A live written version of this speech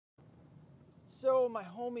So my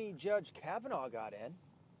homie Judge Kavanaugh got in.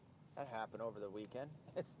 That happened over the weekend.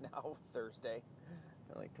 It's now Thursday.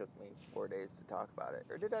 It only took me 4 days to talk about it.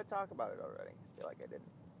 Or did I talk about it already? I feel like I didn't.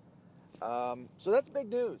 So that's big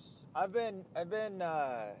news. I've been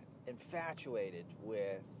infatuated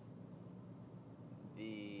with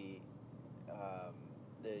the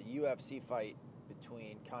UFC fight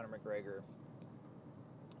between Conor McGregor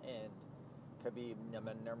and Khabib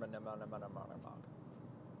Nurmagomedov.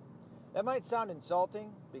 That might sound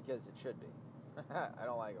insulting because it should be. I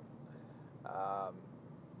don't like him,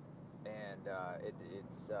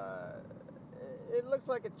 it looks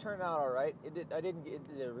like it's turned out all right.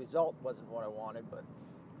 The result wasn't what I wanted, but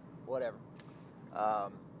whatever.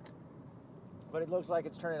 But it looks like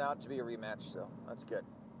it's turning out to be a rematch, so that's good.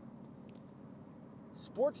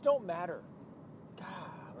 Sports don't matter.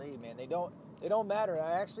 Golly, man, they don't matter.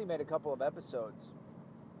 I actually made a couple of episodes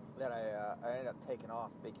that I ended up taking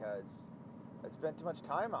off because I spent too much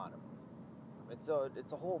time on them. It's a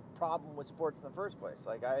whole problem with sports in the first place.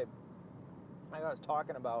 Like I was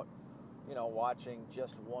talking about, watching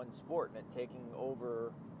just one sport and it taking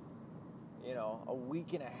over, a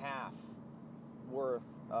week and a half worth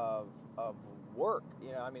of work.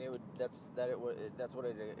 That's what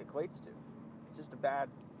it equates to. It's just a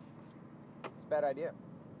bad idea.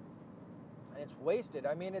 And it's wasted.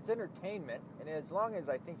 It's entertainment, and as long as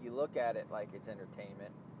I think you look at it like it's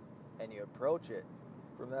entertainment and you approach it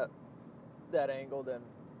from that angle, then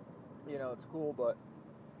it's cool. But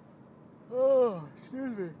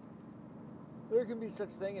excuse me, there can be such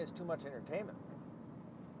thing as too much entertainment,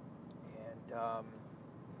 and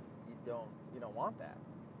you don't want that,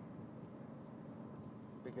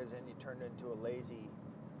 because then you turn into a lazy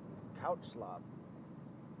couch slob.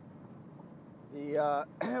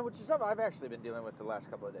 Which is something I've actually been dealing with the last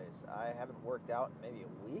couple of days. I haven't worked out in maybe a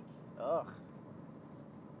week. Ugh.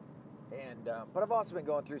 And but I've also been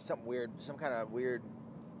going through some kind of weird.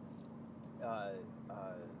 What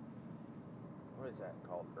is that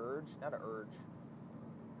called? Urge? Not an urge.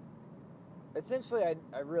 Essentially,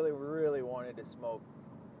 I really, really wanted to smoke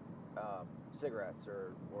cigarettes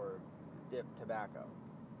or dip tobacco,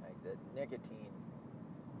 like the nicotine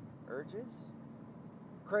urges,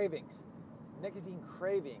 cravings. Nicotine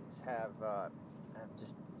cravings have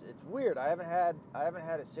just, it's weird. I haven't had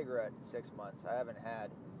a cigarette in 6 months. I haven't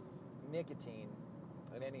had nicotine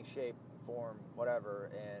in any shape, form,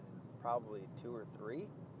 whatever, in probably 2 or 3.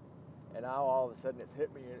 And now all of a sudden it's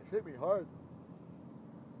hit me, and it's hit me hard.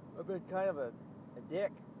 I've been kind of a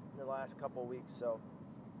dick the last couple of weeks, so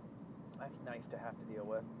that's nice to have to deal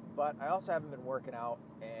with. But I also haven't been working out,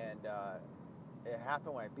 and it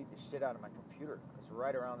happened when I beat the shit out of my computer. It was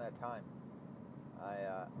right around that time.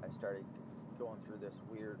 I started going through this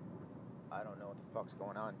weird, I don't know what the fuck's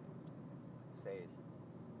going on phase.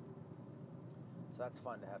 So that's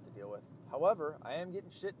fun to have to deal with. However, I am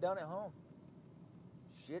getting shit done at home.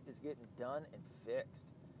 Shit is getting done and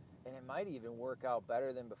fixed. And it might even work out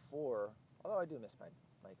better than before, although I do miss my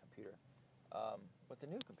computer, with the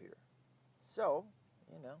new computer. So,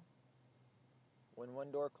 when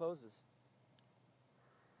one door closes.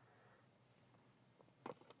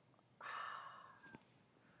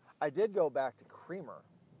 I did go back to Creamer,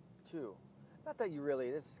 too. Not that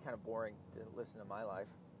this is kind of boring to listen to my life.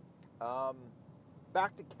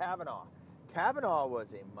 Back to Kavanaugh. Kavanaugh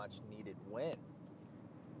was a much-needed win.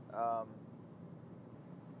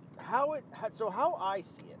 How I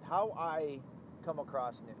see it, how I come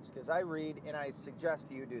across news, because I read, and I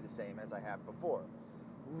suggest you do the same as I have before.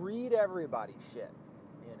 Read everybody's shit.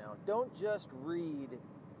 Don't just read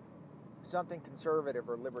something conservative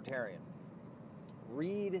or libertarian.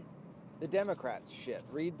 Read the Democrats' shit.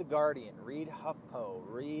 Read The Guardian. Read HuffPo.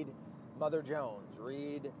 Read Mother Jones.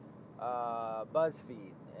 Read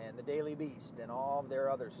BuzzFeed and The Daily Beast and all of their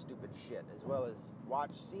other stupid shit, as well as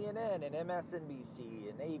watch CNN and MSNBC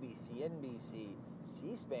and ABC, NBC,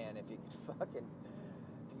 C-SPAN if you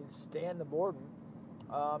can stand the boredom,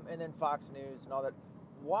 and then Fox News and all that.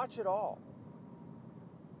 Watch it all.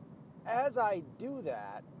 As I do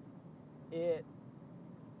that, it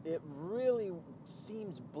really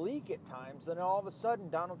seems bleak at times, and all of a sudden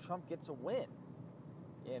Donald Trump gets a win.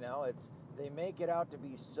 They make it out to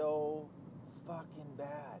be so fucking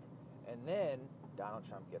bad, and then Donald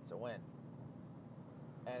Trump gets a win,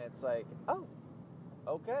 and it's like, oh,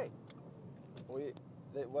 okay,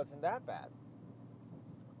 it wasn't that bad.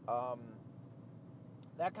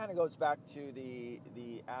 That kind of goes back to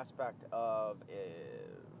the aspect of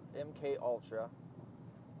MK Ultra.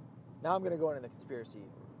 Now I'm going to go into the conspiracy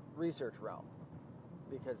research realm,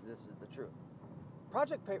 because this is the truth.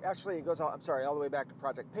 Project Paper, actually, it goes all the way back to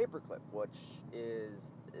Project Paperclip, which is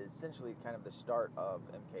essentially kind of the start of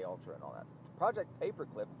MK Ultra and all that. Project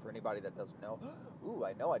Paperclip, for anybody that doesn't know. Ooh,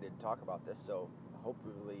 I know I didn't talk about this, so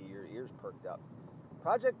hopefully your ears perked up.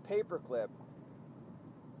 Project Paperclip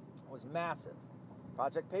was massive.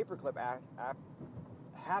 Project Paperclip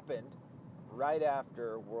happened right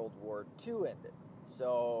after World War II ended.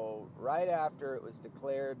 So right after it was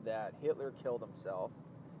declared that Hitler killed himself,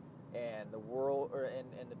 and the world,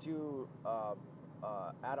 and the two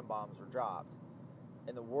atom bombs were dropped,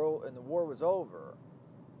 and the war was over.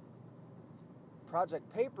 Project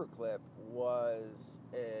Paperclip was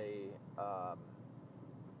a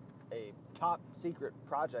top secret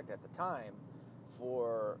project at the time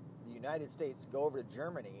for the United States to go over to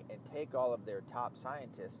Germany and take all of their top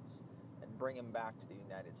scientists and bring them back to the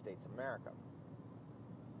United States of America.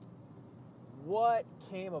 What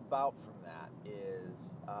came about from that is,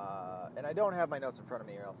 and I don't have my notes in front of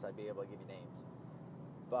me or else I'd be able to give you names,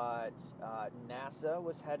 but NASA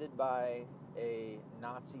was headed by a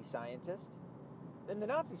Nazi scientist. And the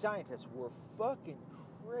Nazi scientists were fucking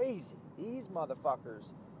crazy. These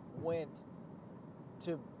motherfuckers went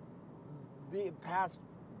to be past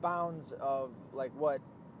bounds of like what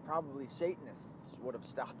probably Satanists would have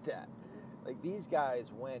stopped at. Like, these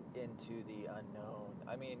guys went into the unknown.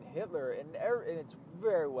 I mean, Hitler, and it's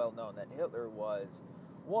very well known that Hitler was,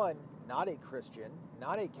 one, not a Christian,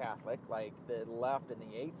 not a Catholic, like the left and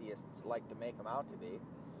the atheists like to make him out to be,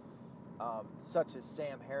 such as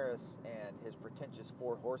Sam Harris and his pretentious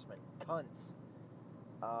Four Horsemen cunts.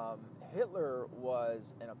 Hitler was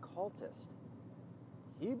an occultist.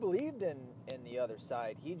 He believed in the other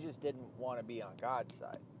side. He just didn't want to be on God's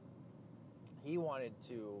side. He wanted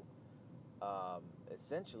to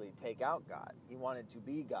essentially take out God. He wanted to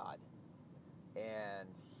be God. And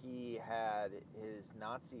he had his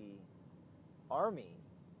Nazi army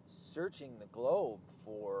searching the globe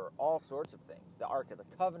for all sorts of things. The Ark of the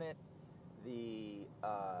Covenant, the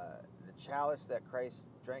chalice that Christ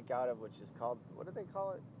drank out of, which is called, what do they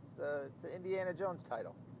call it? It's the Indiana Jones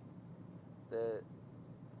title. It's the,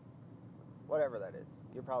 whatever that is.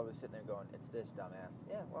 You're probably sitting there going, it's this, dumbass.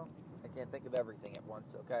 Yeah, well, I can't think of everything at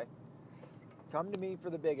once, okay? Come to me for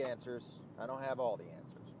the big answers. I don't have all the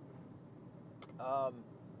answers.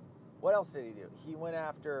 What else did he do? He went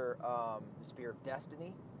after the Spear of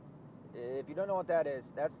Destiny. If you don't know what that is,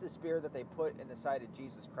 that's the spear that they put in the side of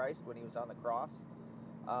Jesus Christ when he was on the cross,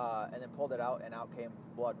 and then pulled it out, and out came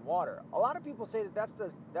blood and water. A lot of people say that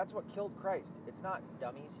that's what killed Christ. It's not,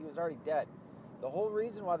 dummies. He was already dead. The whole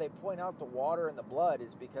reason why they point out the water and the blood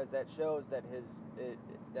is because that shows that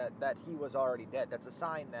that he was already dead. That's a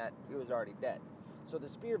sign that he was already dead. So the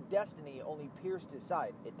Spear of Destiny only pierced his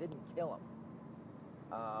side. It didn't kill him.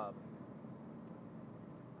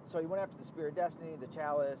 So he went after the Spear of Destiny, the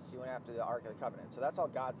chalice, he went after the Ark of the Covenant. So that's all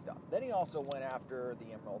God stuff. Then he also went after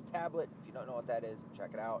the Emerald Tablet. If you don't know what that is, check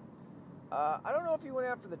it out. I don't know if he went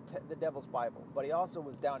after the Devil's Bible, but he also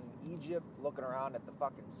was down in Egypt looking around at the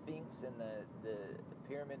fucking Sphinx and the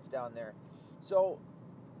pyramids down there. So,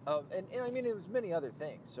 and I mean, it was many other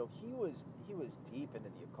things. So he was deep into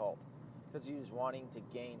the occult because he was wanting to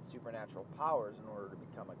gain supernatural powers in order to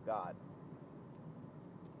become a god.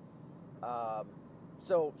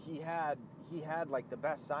 So he had like the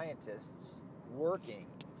best scientists working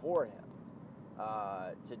for him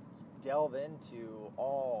to delve into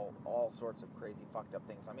all sorts of crazy fucked up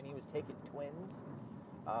things. I mean, he was taking twins,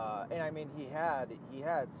 and I mean he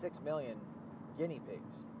had 6 million guinea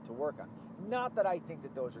pigs to work on. Not that I think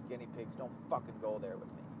that those are guinea pigs. Don't fucking go there with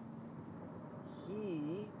me.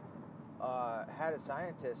 He had his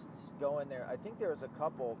scientists go in there. I think there was a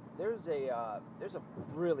couple. There's a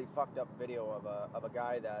really fucked up video of a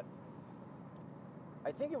guy that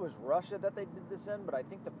I think it was Russia that they did this in, but I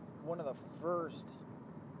think one of the first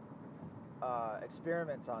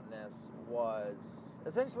experiments on this was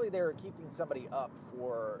essentially they were keeping somebody up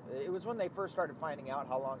for. It was when they first started finding out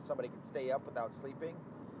how long somebody could stay up without sleeping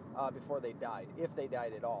before they died, if they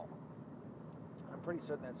died at all. I'm pretty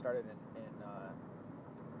certain that started in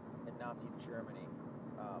Nazi Germany,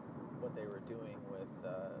 what they were doing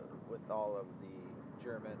with all of the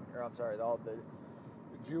German, or I'm sorry, all of the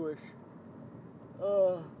Jewish,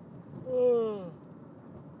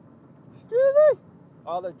 excuse me,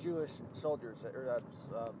 all the Jewish soldiers or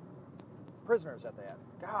prisoners that they had.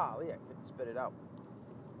 Golly, I couldn't spit it out.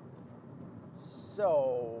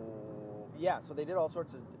 So yeah, so they did all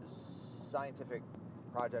sorts of scientific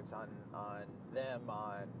projects on them,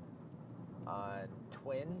 on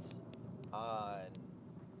twins, on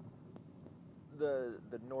the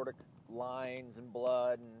Nordic lines and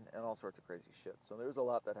blood and all sorts of crazy shit. So there's a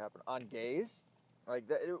lot that happened on gays. Like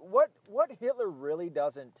what Hitler really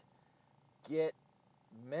doesn't get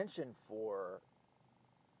mention for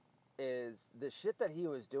is the shit that he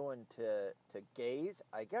was doing to gays.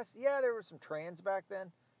 I guess, yeah, there were some trans back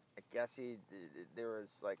then. I guess there was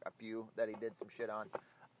like a few that he did some shit on.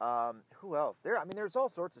 Who else? There's all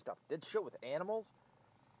sorts of stuff. Did shit with animals.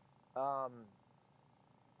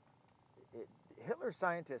 Hitler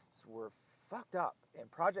scientists were fucked up. And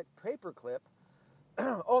Project Paperclip,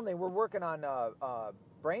 and they were working on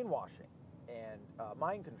brainwashing and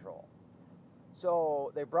mind control.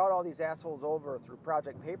 So they brought all these assholes over through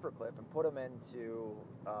Project Paperclip and put them into,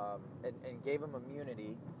 and gave them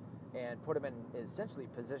immunity and put them in essentially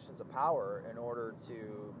positions of power in order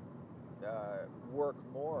to work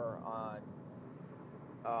more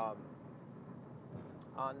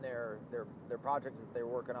on their projects that they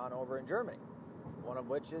were working on over in Germany. One of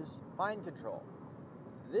which is mind control.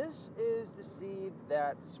 This is the seed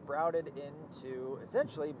that sprouted into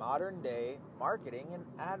essentially modern day marketing and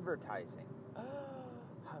advertising.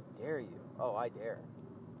 How dare you? Oh, I dare.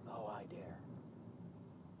 Oh, I dare.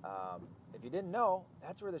 If you didn't know,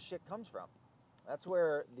 that's where the shit comes from. That's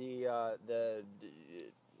where the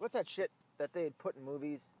what's that shit that they had put in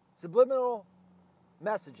movies? Subliminal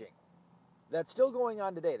messaging. That's still going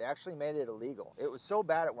on today. They actually made it illegal. It was so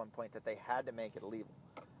bad at one point that they had to make it illegal.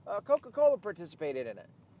 Coca-Cola participated in it.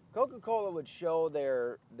 Coca-Cola would show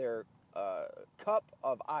their cup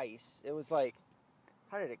of ice. It was like,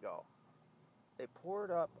 how did it go? They poured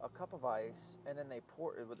up a cup of ice, and then they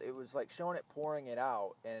poured. It was like showing it pouring it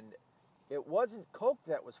out, and it wasn't Coke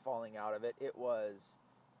that was falling out of it. It was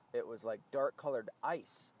like dark colored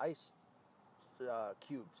ice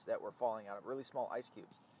cubes that were falling out of really small ice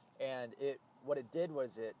cubes. And what it did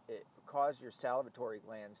was it caused your salivatory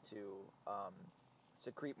glands to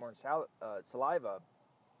secrete more saliva,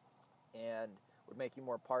 and would make you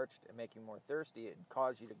more parched and make you more thirsty and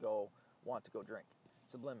cause you to want to go drink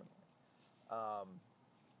subliminally.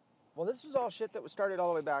 Well, this was all shit that was started all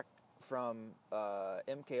the way back from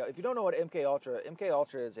MK. If you don't know what MK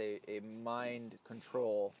Ultra is a mind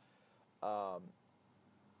control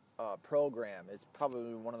program. It's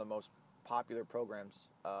probably one of the most popular programs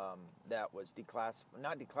that was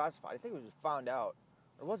not declassified. I think it was found out,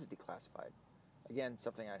 or was it declassified? Again,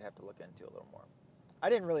 something I'd have to look into a little more. I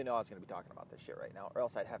didn't really know I was going to be talking about this shit right now, or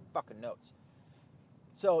else I'd have fucking notes.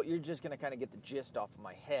 So you're just going to kind of get the gist off of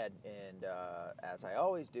my head, and as I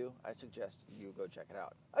always do, I suggest you go check it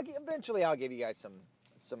out. Eventually, I'll give you guys some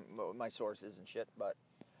of my sources and shit, but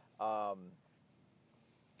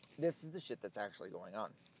this is the shit that's actually going on.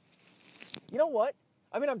 You know what?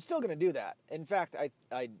 I'm still going to do that. In fact,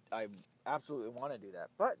 I absolutely want to do that.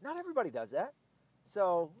 But not everybody does that.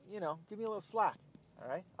 So, give me a little slack. All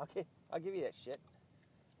right? I'll give you that shit.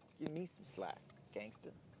 Give me some slack,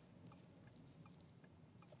 gangsta.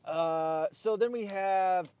 So then we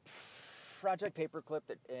have Project Paperclip,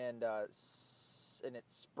 and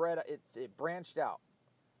it branched out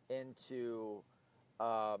into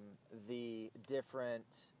the different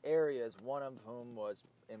areas, one of whom was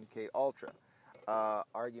MK Ultra.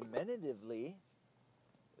 Argumentatively,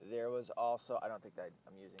 there was also, I don't think that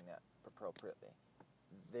I'm using that appropriately.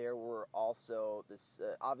 There were also this,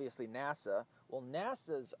 obviously NASA. Well,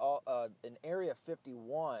 NASA's in Area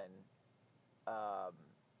 51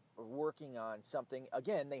 working on something.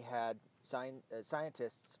 Again, they had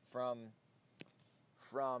scientists from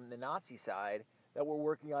the Nazi side that were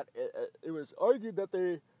working on. It was argued that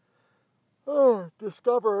they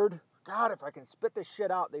discovered. God, if I can spit this shit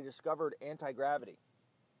out, they discovered anti-gravity,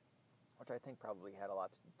 which I think probably had a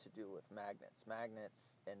lot to do with magnets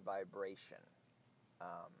and vibration.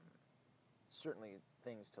 Certainly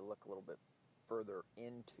things to look a little bit further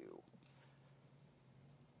into.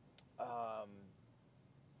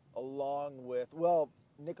 Along with,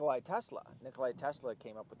 Nikola Tesla. Nikola Tesla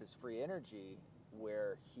came up with this free energy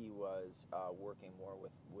where he was working more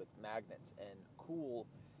with magnets and cool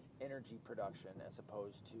energy production as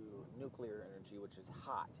opposed to nuclear energy, which is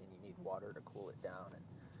hot and you need water to cool it down and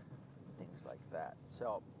things like that.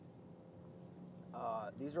 So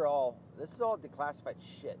this is all declassified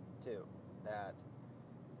shit too that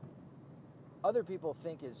other people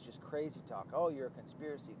think is just crazy talk. Oh, you're a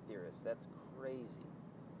conspiracy theorist. That's crazy.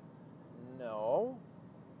 No,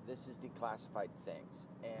 this is declassified things,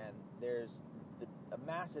 and there's a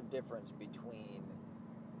massive difference between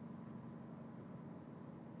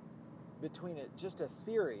just a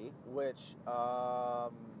theory, which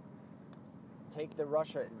take the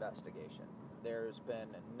Russia investigation. There's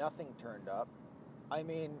been nothing turned up.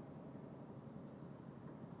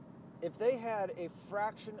 If they had a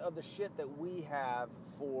fraction of the shit that we have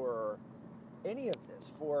for any of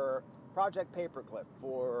this, for Project Paperclip,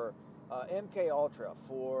 for MK Ultra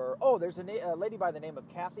for there's a lady by the name of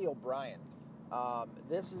Kathy O'Brien.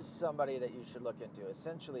 This is somebody that you should look into.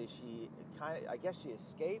 Essentially, I guess she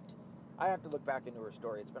escaped. I have to look back into her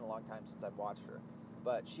story. It's been a long time since I've watched her,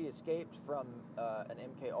 but she escaped from an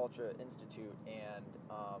MK Ultra institute and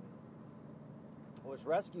was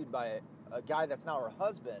rescued by a guy that's now her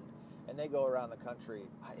husband, and they go around the country,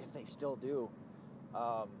 if they still do.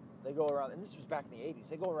 They go around, and this was back in the 80s.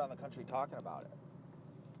 They go around the country talking about it.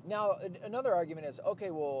 Now, another argument is,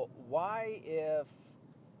 okay, well, why if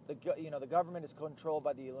the government is controlled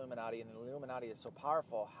by the Illuminati, and the Illuminati is so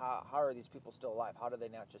powerful, how are these people still alive? How do they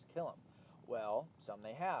not just kill them? Well, some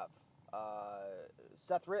they have.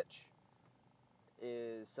 Seth Rich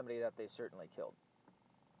is somebody that they certainly killed.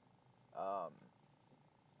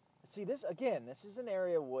 See, this is an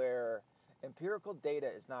area where empirical data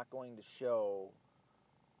is not going to show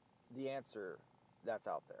the answer that's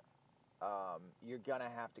out there. You're going to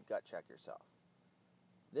have to gut check yourself.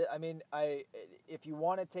 If you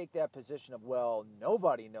want to take that position of, well,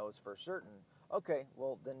 nobody knows for certain, okay,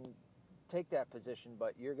 well, then take that position,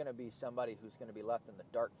 but you're going to be somebody who's going to be left in the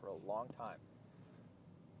dark for a long time.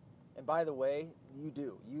 And by the way, you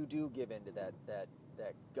do give into that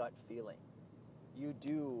gut feeling. You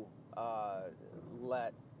do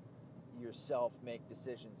let yourself make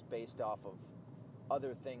decisions based off of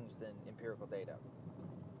other things than empirical data.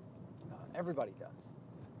 Everybody does.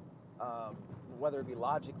 Whether it be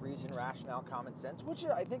logic, reason, rationale, common sense, which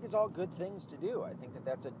I think is all good things to do. I think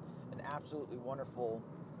that's an absolutely wonderful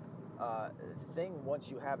thing once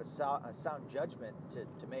you have a sound judgment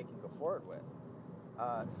to make and go forward with.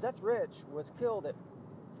 Seth Rich was killed at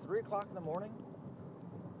 3 o'clock in the morning.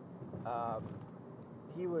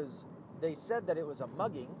 They said that it was a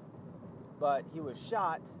mugging, but he was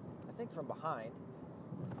shot, I think, from behind,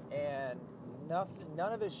 and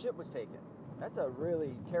none of his shit was taken. That's a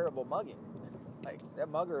really terrible mugging. Like, that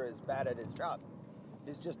mugger is bad at his job.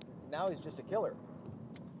 He's just a killer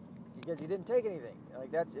because he didn't take anything.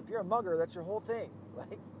 Like, if you're a mugger, that's your whole thing.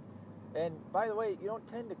 Like, and by the way, you don't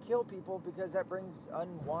tend to kill people because that brings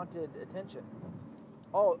unwanted attention.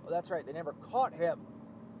 Oh, that's right. They never caught him.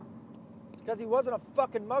 It's because he wasn't a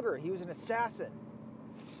fucking mugger. He was an assassin.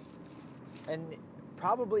 And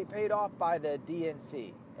probably paid off by the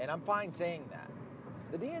DNC. And I'm fine saying that.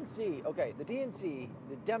 The DNC,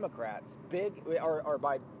 the Democrats, are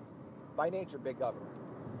by nature big government.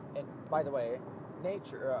 And by the way,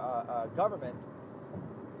 government,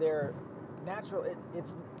 their natural,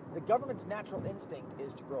 the government's natural instinct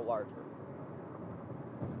is to grow larger.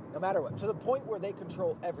 No matter what. To the point where they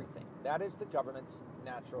control everything. That is the government's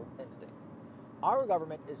natural instinct. Our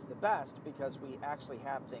government is the best because we actually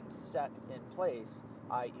have things set in place,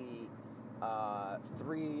 i.e.,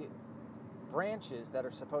 3 branches that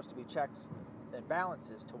are supposed to be checks and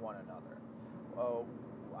balances to one another.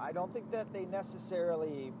 I don't think that they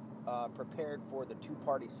necessarily prepared for the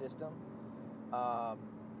 2-party system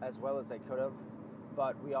as well as they could have,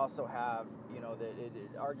 but we also have,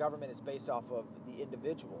 our government is based off of the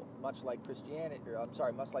individual, much like Judeo-Christianity,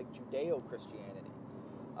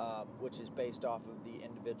 which is based off of the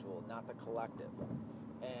individual, not the collective.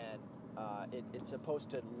 And it's supposed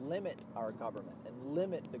to limit our government and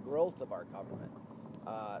limit the growth of our government.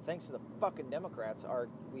 Thanks to the fucking Democrats,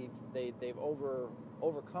 they've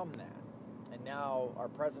overcome that, and now our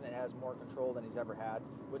president has more control than he's ever had,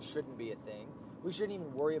 which shouldn't be a thing. We shouldn't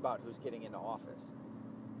even worry about who's getting into office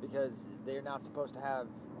because they're not supposed to have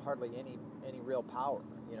hardly any real power.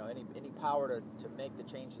 Any power to make the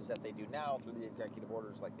changes that they do now through the executive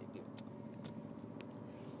orders like they do.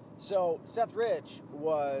 So Seth Rich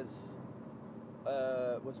was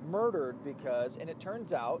murdered because, and it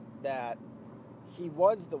turns out that he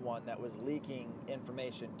was the one that was leaking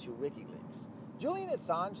information to WikiLeaks. Julian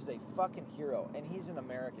Assange is a fucking hero, and he's an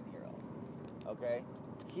American hero. Okay,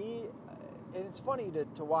 and it's funny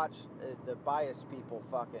to watch the biased people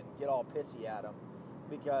fucking get all pissy at him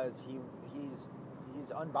because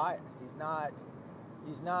he's unbiased. He's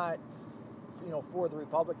not for the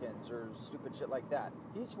Republicans or stupid shit like that.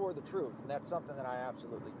 He's for the truth, and that's something that I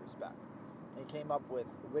absolutely respect. He came up with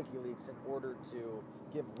WikiLeaks in order to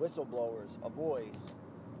give whistleblowers a voice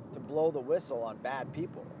to blow the whistle on bad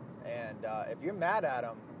people. And if you're mad at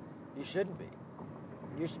him, you shouldn't be.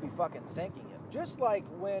 You should be fucking thanking him. Just like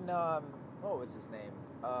when, what was his name?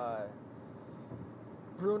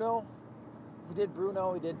 Bruno. He did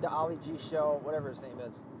the Ali G show, whatever his name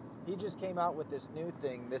is. He just came out with this new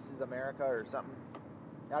thing, This Is America or something.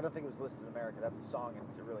 I don't think it was This Is America. That's a song, and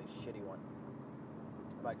it's a really shitty one.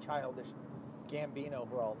 By Childish Gambino,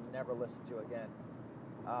 who I'll never listen to again.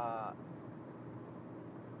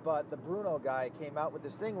 but the Bruno guy came out with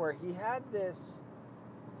this thing where he had this.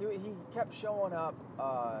 He kept showing up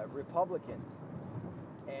Republicans,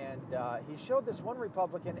 and he showed this one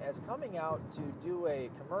Republican as coming out to do a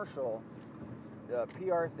commercial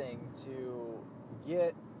PR thing to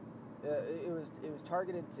get. It was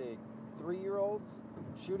targeted to 3-year-olds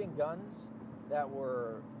shooting guns that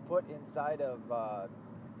were put inside of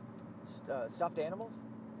stuffed animals.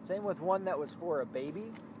 Same with one that was for a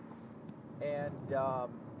baby. And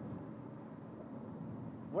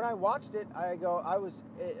when I watched it,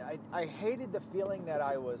 I hated the feeling that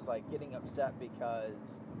I was like getting upset because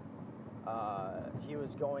he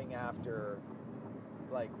was going after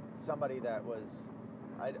like somebody that was,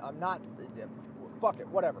 I'm not, fuck it,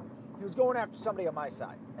 whatever. He was going after somebody on my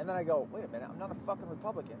side. And then I go, wait a minute, I'm not a fucking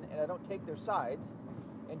Republican, and I don't take their sides.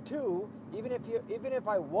 And two, even if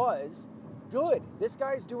I was, good. This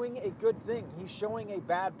guy's doing a good thing. He's showing a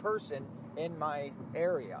bad person in my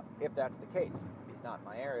area, if that's the case. He's not in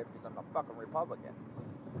my area because I'm a fucking Republican.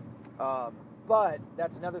 But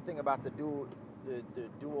that's another thing about the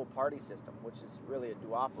dual party system, which is really a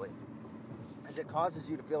duopoly, is it causes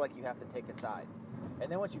you to feel like you have to take a side.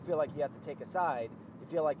 And then once you feel like you have to take a side, you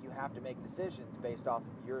feel like you have to make decisions based off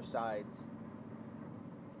of your side's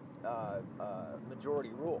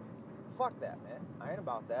majority rule. Fuck that, man. I ain't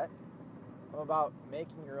about that. I'm about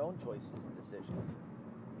making your own choices and decisions.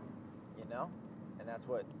 You know? And that's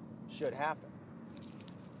what should happen.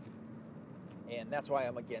 And that's why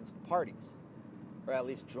I'm against parties. Or at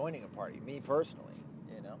least joining a party. Me personally.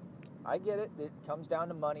 You know? I get it. It comes down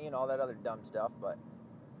to money and all that other dumb stuff, but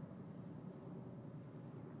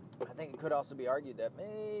I think it could also be argued that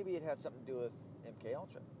maybe it has something to do with MK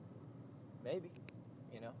Ultra. Maybe.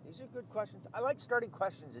 You know? These are good questions. I like starting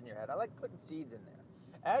questions in your head. I like putting seeds in there.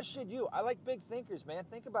 As should you. I like big thinkers, man.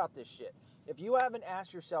 Think about this shit. If you haven't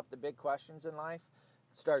asked yourself the big questions in life,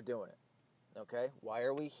 start doing it. Okay? Why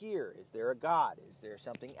are we here? Is there a God? Is there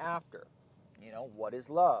something after? You know, what is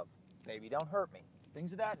love? Maybe don't hurt me.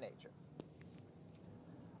 Things of that nature.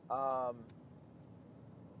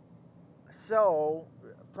 So,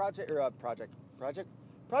 Project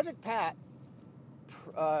Pat,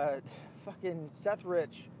 fucking Seth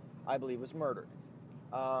Rich, I believe, was murdered.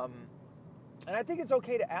 And I think it's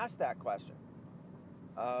okay to ask that question.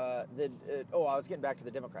 I was getting back to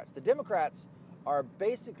the Democrats. The Democrats are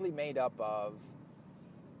basically made up of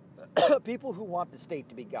people who want the state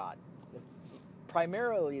to be God.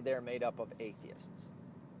 Primarily, they're made up of atheists.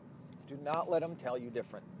 Do not let them tell you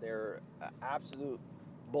different. They're absolute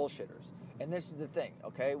bullshitters. And this is the thing,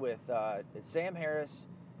 okay, with Sam Harris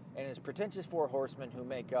and his pretentious four horsemen who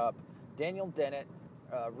make up Daniel Dennett,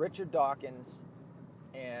 Richard Dawkins,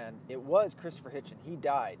 and it was Christopher Hitchens. He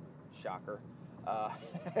died. Shocker.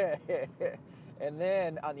 And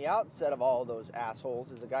then on the outset of all those assholes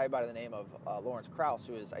is a guy by the name of Lawrence Krauss,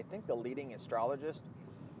 who is, I think, the leading astrologist,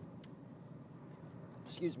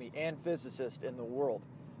 and physicist in the world.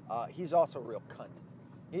 He's also a real cunt.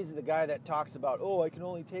 He's the guy that talks about, I can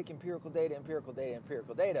only take empirical data,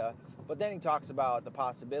 but then he talks about the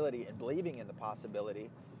possibility and believing in the possibility,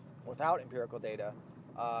 without empirical data,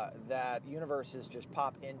 that universes just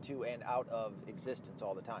pop into and out of existence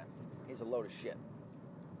all the time. He's a load of shit.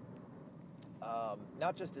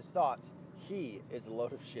 Not just his thoughts, he is a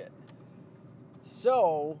load of shit.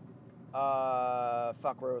 So,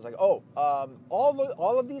 where was I?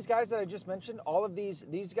 All of these guys that I just mentioned, all of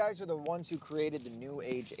these guys are the ones who created the New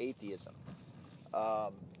Age atheism.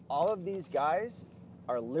 All of these guys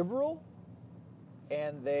are liberal,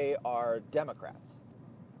 and they are Democrats.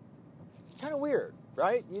 It's kind of weird,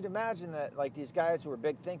 right? You'd imagine that like these guys who are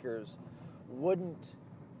big thinkers wouldn't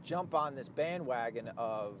jump on this bandwagon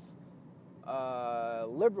of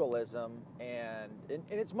liberalism, and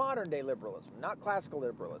it's modern day liberalism, not classical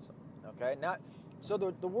liberalism. Okay, so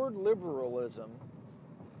the word liberalism,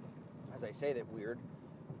 as I say that weird,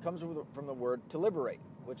 comes from the word to liberate,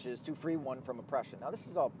 which is to free one from oppression. Now this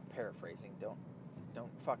is all paraphrasing. Don't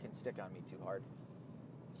fucking stick on me too hard.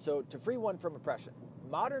 So to free one from oppression,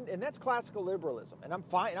 modern, and that's classical liberalism, and I'm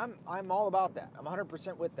fine. I'm all about that. I'm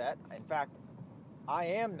 100% with that. In fact, I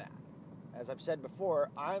am that. As I've said before,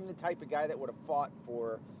 I'm the type of guy that would have fought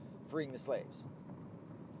for freeing the slaves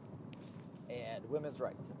and women's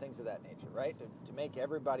rights and things of that nature, right? To make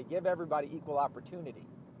everybody, give everybody equal opportunity.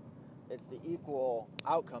 It's the equal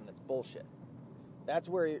outcome that's bullshit. That's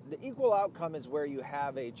where the equal outcome is where you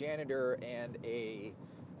have a janitor and a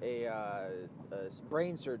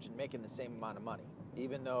brain surgeon making the same amount of money,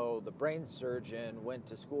 even though the brain surgeon went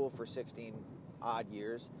to school for 16 odd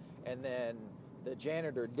years, and then the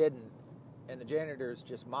janitor didn't, and the janitor's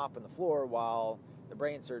just mopping the floor while the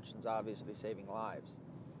brain surgeon's obviously saving lives.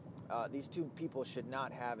 these two people should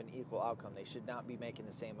not have an equal outcome. They should not be making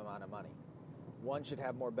the same amount of money. One should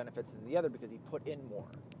have more benefits than the other because he put in more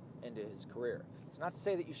into his career. It's not to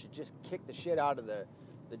say that you should just kick the shit out of the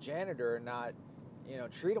janitor and not,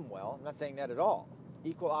 treat him well. I'm not saying that at all.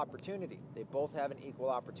 Equal opportunity. They both have an equal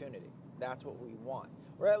opportunity. That's what we want.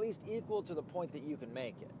 Or at least equal to the point that you can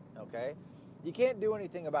make it, okay? You can't do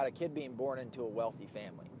anything about a kid being born into a wealthy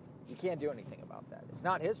family. You can't do anything about that. It's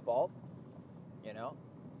not his fault,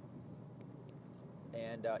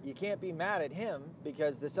 And you can't be mad at him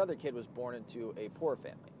because this other kid was born into a poor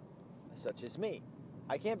family, such as me.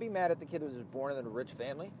 I can't be mad at the kid who was born in a rich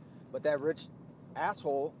family, but that rich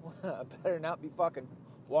asshole better not be fucking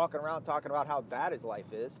walking around talking about how bad his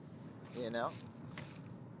life is,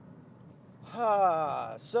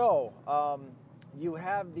 So, you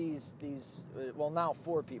have these now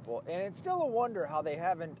 4 people, and it's still a wonder how they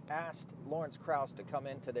haven't asked Lawrence Krauss to come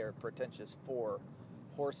into their pretentious 4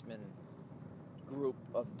 horsemen group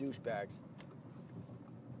of douchebags.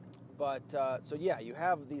 But, you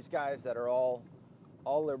have these guys that are all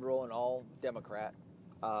liberal and all Democrat.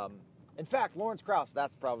 In fact, Lawrence Krauss,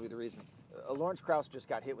 that's probably the reason. Lawrence Krauss just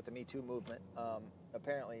got hit with the Me Too movement.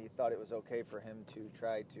 Apparently, he thought it was okay for him to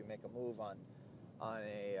try to make a move on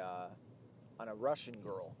a Russian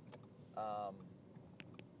girl. I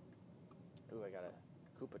got a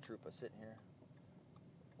Koopa Troopa sitting here,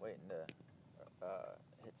 waiting to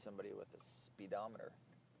hit somebody with a speedometer.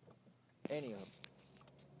 Anywho,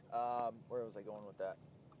 where was I going with that?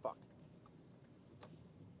 Fuck.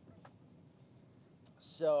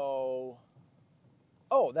 So,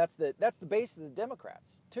 that's the base of the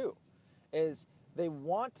Democrats too, is they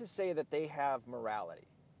want to say that they have morality.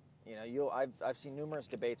 I've seen numerous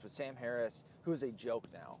debates with Sam Harris, who's a joke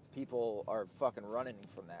now. People are fucking running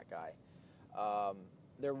from that guy.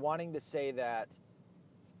 They're wanting to say that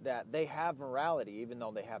they have morality even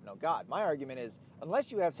though they have no God. My argument is,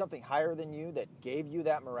 unless you have something higher than you that gave you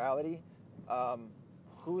that morality,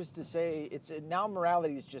 who's to say now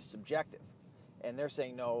morality is just subjective. And they're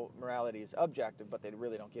saying, no, morality is objective, but they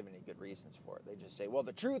really don't give any good reasons for it. They just say, well,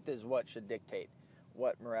 the truth is what should dictate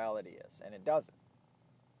what morality is, and it doesn't.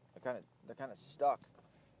 They're kind of stuck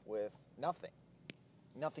with nothing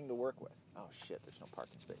to work with. Oh shit, there's no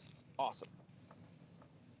parking spaces. Awesome.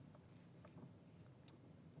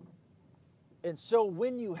 And so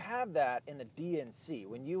when you have that in the DNC,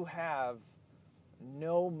 when you have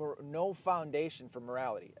no foundation for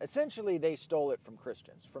morality, essentially they stole it from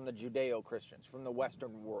Christians, from the Judeo-Christians, from the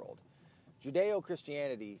Western world.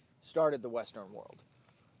 Judeo-Christianity started the Western world,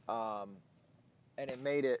 and it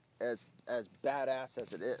made it as badass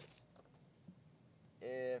as it is.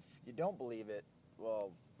 If you don't believe it,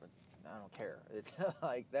 well, I don't care. It's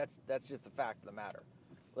like that's just the fact of the matter.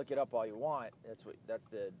 Look it up all you want. That's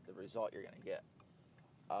the result you're going to get.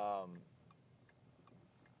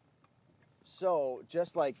 So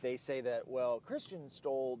just like they say that, well, Christians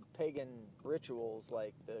stole pagan rituals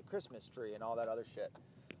like the Christmas tree and all that other shit.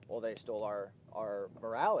 Well, they stole our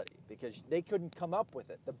morality because they couldn't come up with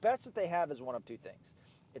it. The best that they have is one of 2 things.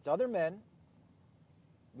 It's other men,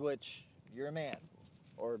 which you're a man,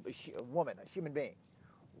 or a woman, a human being.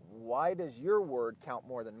 Why does your word count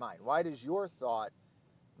more than mine? Why does your thought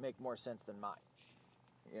make more sense than mine?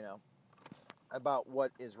 About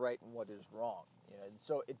what is right and what is wrong. And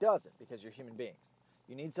so it doesn't, because you're human beings.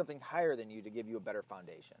 You need something higher than you to give you a better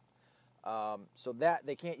foundation. So that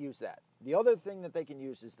they can't use that. The other thing that they can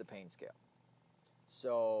use is the pain scale.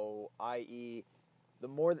 So, i.e., the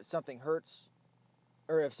more that something hurts,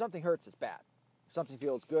 or if something hurts, it's bad. If something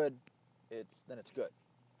feels good, then it's good.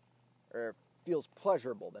 Or if it feels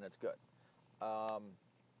pleasurable, then it's good.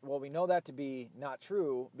 Well, we know that to be not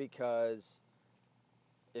true because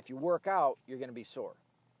if you work out, you're going to be sore.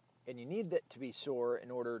 And you need that to be sore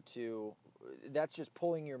in order to, that's just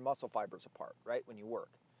pulling your muscle fibers apart, right, when you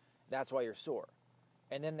work. That's why you're sore.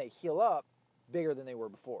 And then they heal up bigger than they were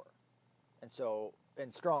before. And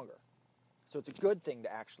stronger. So it's a good thing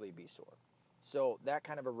to actually be sore. So that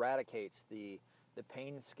kind of eradicates the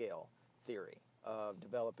pain scale theory of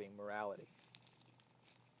developing morality.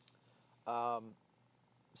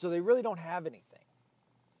 So they really don't have anything.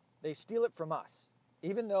 They steal it from us.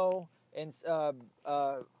 Even though,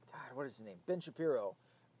 what is his name? Ben Shapiro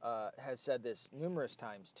has said this numerous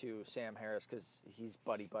times to Sam Harris because he's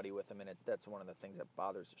buddy with him, and that's one of the things that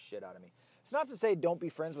bothers the shit out of me. It's not to say don't be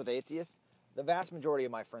friends with atheists. The vast majority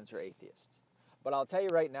of my friends are atheists. But I'll tell you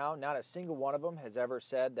right now, not a single one of them has ever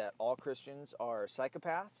said that all Christians are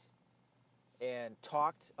psychopaths and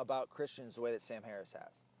talked about Christians the way that Sam Harris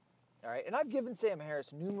has. All right? And I've given Sam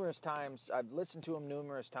Harris numerous times. I've listened to him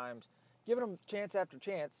numerous times, given him chance after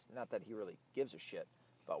chance. Not that he really gives a shit.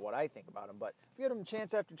 about what I think about him, but I've given him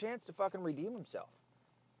chance after chance to fucking redeem himself,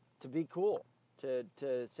 to be cool, to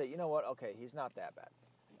say, you know what, okay, he's not that bad.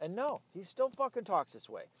 And no, he still fucking talks this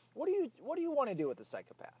way. What do you want to do with a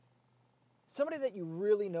psychopath? Somebody that you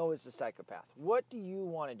really know is a psychopath. What do you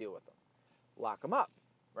want to do with them? Lock them up,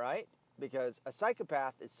 right? Because a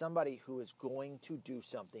psychopath is somebody who is going to do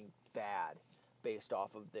something bad based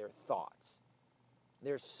off of their thoughts.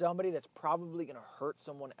 There's somebody that's probably going to hurt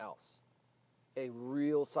someone else. A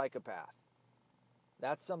real psychopath.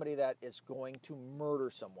 That's somebody that is going to murder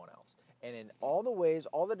someone else. And in all the ways,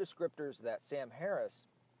 all the descriptors that Sam Harris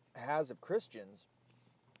has of Christians,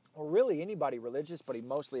 or really anybody religious, but he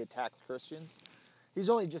mostly attacks Christians. He's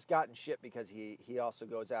only just gotten shit because he also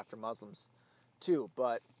goes after Muslims too.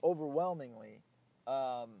 But overwhelmingly,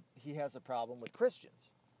 he has a problem with Christians.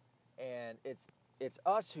 And it's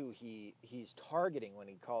us who he's targeting when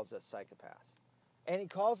he calls us psychopaths. And he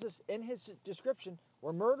calls us, in his description,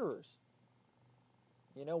 we're murderers.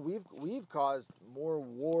 You know, we've caused more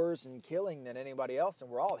wars and killing than anybody else, and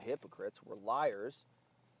we're all hypocrites. We're liars.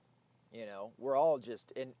 You know, we're all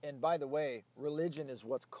just, and by the way, religion is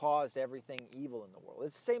what's caused everything evil in the world.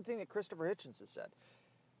 It's the same thing that Christopher Hitchens has said.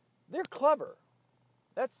 They're clever.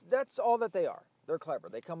 That's all that they are. They're clever.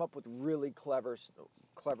 They come up with really clever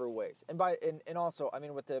ways. And also, I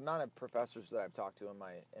mean, with the amount of professors that I've talked to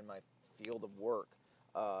in my field of work,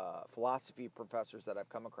 philosophy professors that I've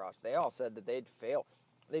come across, they all said that they'd fail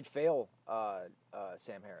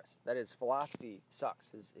Sam Harris. That his philosophy sucks.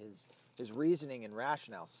 His reasoning and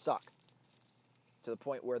rationale suck to the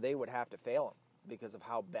point where they would have to fail him because of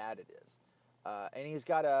how bad it is. And he's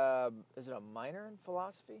got a minor in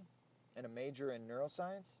philosophy and a major in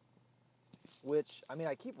neuroscience? Which, I mean,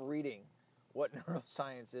 I keep reading what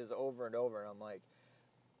neuroscience is over and over, and I'm like,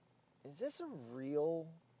 is this a real...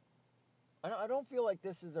 I don't feel like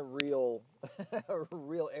this is a real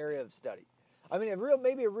area of study. I mean,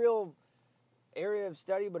 maybe a real area of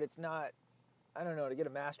study, but it's not, I don't know, to get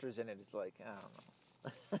a master's in it, it's like, I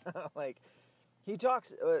don't know. Like, he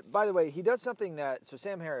talks, by the way, he does something that, so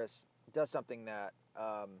Sam Harris does something that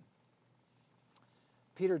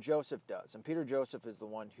Peter Joseph does. And Peter Joseph is the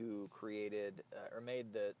one who created, or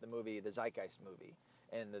made the movie, the Zeitgeist movie,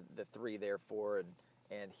 and the Three Therefore,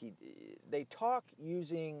 and they talk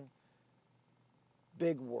using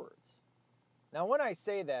big words. Now, when I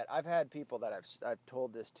say that, I've had people that I've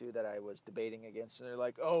told this to that I was debating against, and they're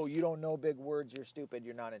like, oh, you don't know big words, you're stupid,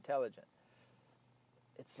 you're not intelligent.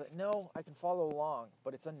 It's like, no, I can follow along,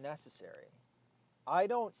 but it's unnecessary. I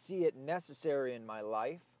don't see it necessary in my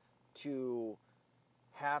life to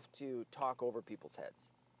have to talk over people's heads,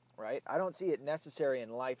 right? I don't see it necessary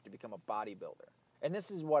in life to become a bodybuilder. And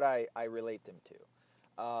this is what I relate them to.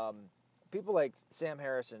 People like Sam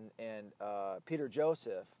Harris and Peter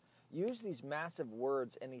Joseph use these massive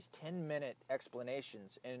words and these 10-minute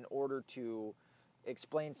explanations in order to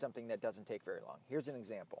explain something that doesn't take very long. Here's an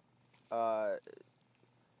example. Sam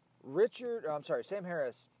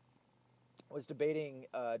Harris was debating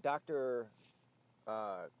Dr.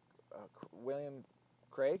 William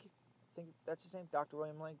Craig. I think that's his name, Dr.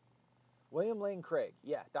 William Lane. William Lane Craig.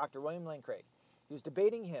 Yeah, Dr. William Lane Craig. He was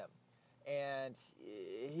debating him, and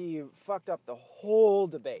he fucked up the whole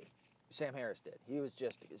debate. Sam Harris did. He was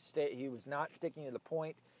not sticking to the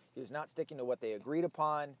point. He was not sticking to what they agreed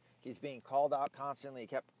upon. He's being called out constantly. He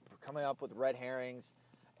kept coming up with red herrings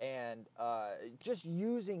and just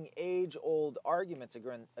using age-old arguments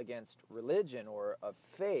against religion or of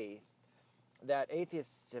faith that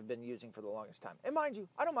atheists have been using for the longest time. And mind you,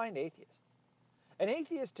 I don't mind atheists. An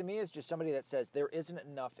atheist to me is just somebody that says there isn't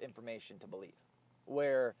enough information to believe,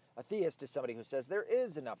 where a theist is somebody who says there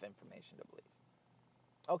is enough information to believe.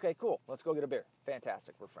 Okay, cool. Let's go get a beer.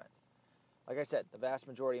 Fantastic. We're friends. Like I said, the vast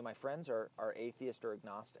majority of my friends are atheist or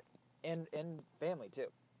agnostic, and family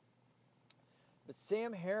too. But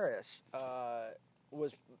Sam Harris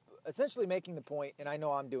was essentially making the point, and I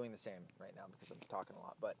know I'm doing the same right now because I'm talking a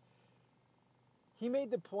lot, but he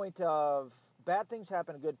made the point of bad things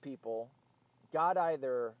happen to good people. God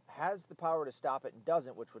either has the power to stop it and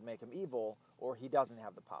doesn't, which would make him evil, or he doesn't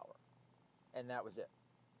have the power. And that was it.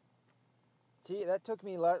 See, that took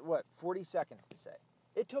me, 40 seconds to say.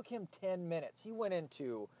 It took him 10 minutes. He went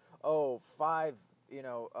into, I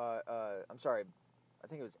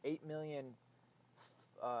think it was 8 million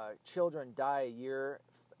children die a year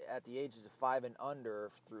at the ages of 5 and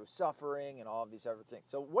under through suffering and all of these other things.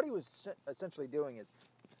 So what he was essentially doing is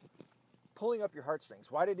pulling up your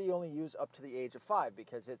heartstrings. Why did he only use up to the age of 5?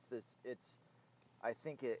 Because I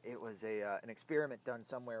think it was an experiment done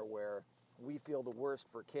somewhere where we feel the worst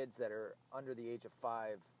for kids that are under the age of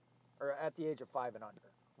 5, or at the age of 5 and under.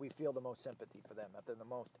 we feel the most sympathy for them, that they're the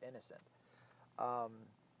most innocent.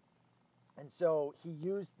 And so he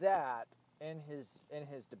used that in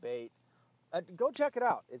his debate. Go check it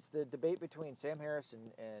out. It's the debate between Sam Harris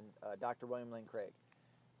and Dr. William Lane Craig.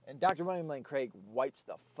 And Dr. William Lane Craig wipes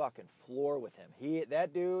the fucking floor with him.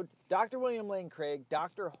 That dude, Dr. William Lane Craig,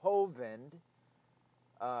 Dr. Hovind,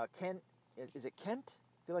 Kent, is it Kent?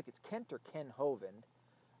 I feel like it's Kent or Ken Hovind.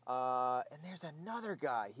 And there's another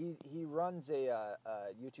guy. He runs a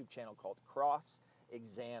YouTube channel called Cross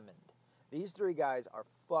Examined. These three guys are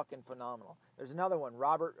fucking phenomenal. There's another one,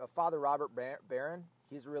 Father Robert Barron.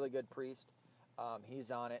 He's a really good priest. He's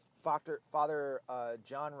on it. Father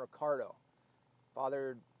John Ricardo.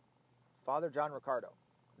 Father John Ricardo.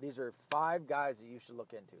 These are 5 guys that you should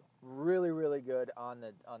look into. Really, really good on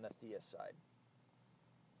the theist side.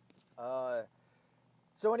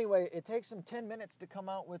 So anyway, it takes them 10 minutes to come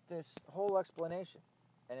out with this whole explanation.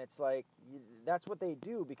 And it's like, that's what they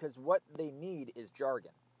do, because what they need is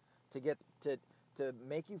jargon to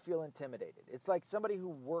make you feel intimidated. It's like somebody who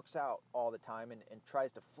works out all the time and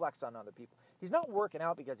tries to flex on other people. He's not working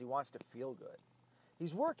out because he wants to feel good.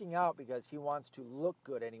 He's working out because he wants to look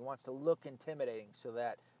good and he wants to look intimidating so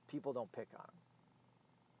that people don't pick on him.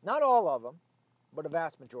 Not all of them, but a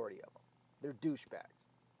vast majority of them. They're douchebags.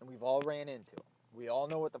 And we've all ran into them. We all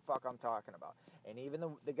know what the fuck I'm talking about. And even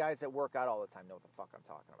the guys that work out all the time know what the fuck I'm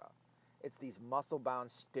talking about. It's these muscle-bound,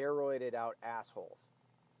 steroided out assholes.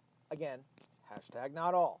 Again, hashtag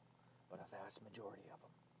not all, but a vast majority of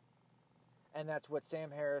them. And that's what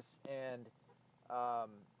Sam Harris and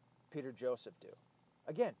Peter Joseph do.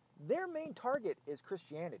 Again, their main target is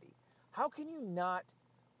Christianity. How can you not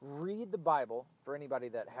read the Bible? For anybody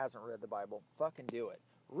that hasn't read the Bible, fucking do it.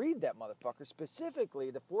 Read that motherfucker, specifically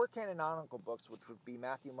the 4 canonical books, which would be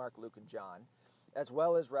Matthew, Mark, Luke, and John, as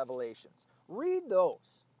well as Revelations. Read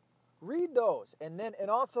those. Read those. And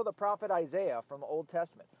also the prophet Isaiah from the Old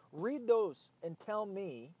Testament. Read those and tell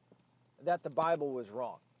me that the Bible was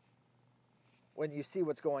wrong when you see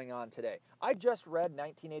what's going on today. I just read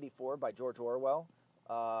 1984 by George Orwell.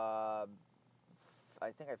 I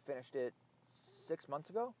think I finished it 6 months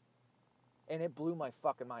ago. And it blew my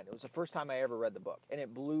fucking mind. It was the first time I ever read the book. And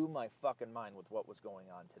it blew my fucking mind with what was going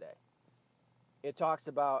on today. It talks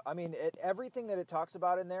about, everything that it talks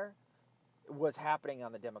about in there was happening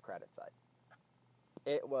on the Democratic side.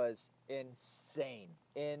 It was insane.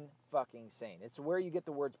 Fucking insane. It's where you get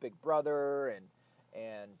the words big brother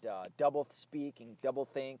and double speak and double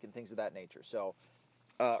think and things of that nature. So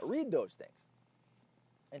read those things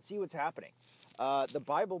and see what's happening. The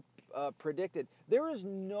Bible predicted there is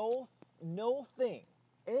no thing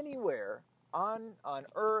anywhere on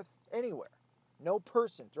earth, anywhere, no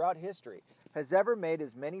person throughout history has ever made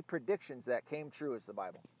as many predictions that came true as the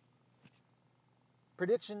Bible.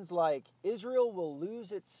 Predictions like Israel will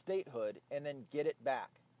lose its statehood and then get it back.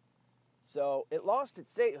 So it lost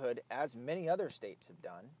its statehood, as many other states have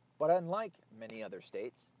done, but unlike many other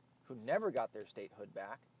states who never got their statehood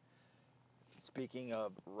back, speaking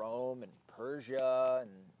of Rome and Persia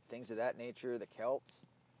and things of that nature, the Celts,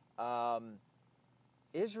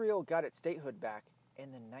 Israel got its statehood back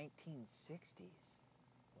in the 1960s.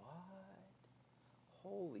 What?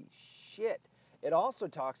 Holy shit. It also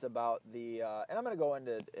talks about the, and I'm going to go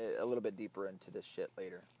into a little bit deeper into this shit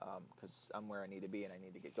later, because I'm where I need to be and I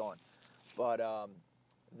need to get going. But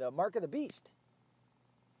the Mark of the Beast.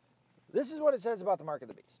 This is what it says about the Mark of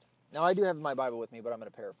the Beast. Now, I do have my Bible with me, but I'm going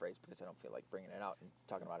to paraphrase because I don't feel like bringing it out and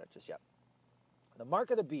talking about it just yet. The Mark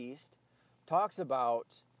of the Beast talks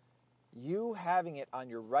about you having it on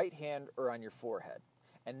your right hand or on your forehead.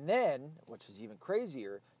 And then, which is even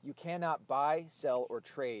crazier, you cannot buy, sell, or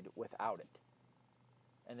trade without it.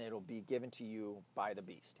 And it'll be given to you by the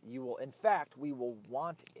beast. You will, in fact, we will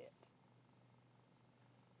want it.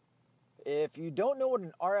 If you don't know what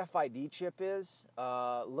an RFID chip is,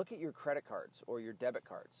 look at your credit cards or your debit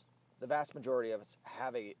cards. The vast majority of us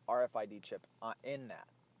have a RFID chip in that,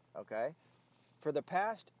 okay? For the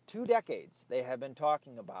past 2 decades, they have been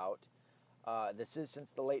talking about, this is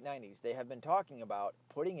since the late 90s, they have been talking about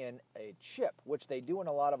putting in a chip, which they do in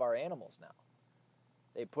a lot of our animals now.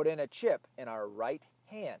 They put in a chip in our right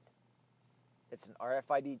hand. It's an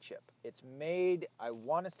RFID chip. It's made, I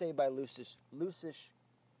want to say by Lucis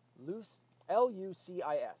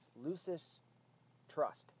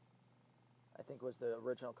Trust. I think was the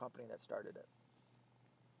original company that started it.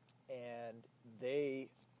 And they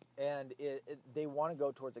want to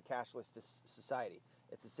go towards a cashless society.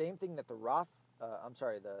 It's the same thing that the Rothschilds,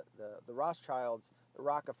 the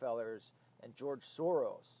Rockefellers, and George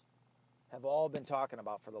Soros have all been talking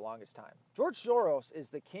about for the longest time. George Soros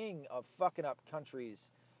is the king of fucking up countries'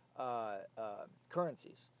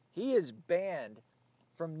 currencies. He is banned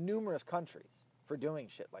from numerous countries for doing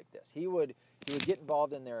shit like this. He would get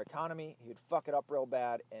involved in their economy. He would fuck it up real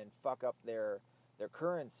bad and fuck up their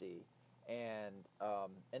currency, and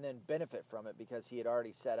then benefit from it because he had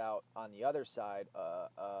already set out on the other side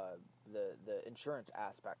the insurance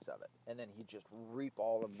aspects of it, and then he'd just reap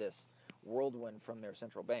all of this whirlwind from their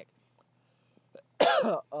central bank.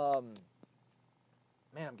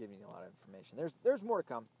 Man, I'm giving you a lot of information. There's more to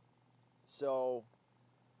come. So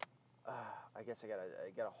I guess I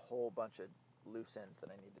got a whole bunch of loose ends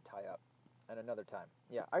that I need to tie up at another time.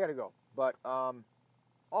 Yeah, I gotta go. But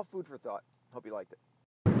all food for thought. Hope you liked it.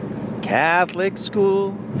 Catholic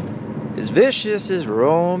school is vicious as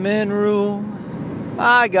Roman rule.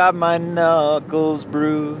 I got my knuckles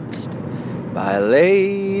bruised by a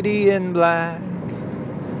lady in black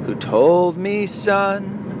who told me,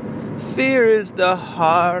 son, fear is the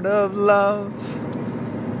heart of love.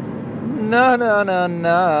 Na na na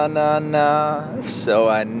na na na. So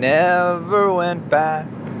I never went back.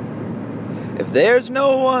 If there's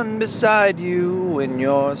no one beside you when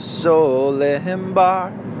your soul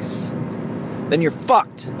embarks, then you're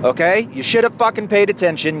fucked, okay? You should have fucking paid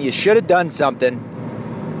attention. You should have done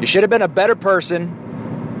something. You should have been a better person.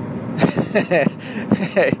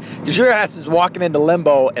 Because your ass is walking into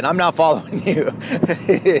limbo and I'm not following you.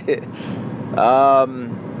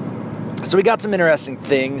 So we got some interesting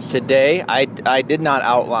things today. I did not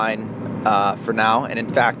outline for now. And in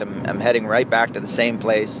fact, I'm heading right back to the same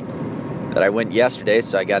place that I went yesterday.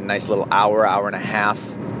 So I got a nice little hour and a half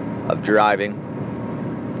of driving.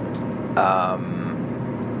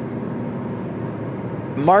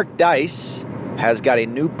 Mark Dice has got a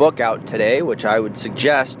new book out today, which I would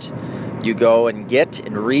suggest you go and get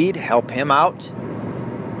and read, help him out.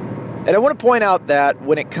 And I want to point out that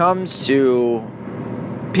when it comes to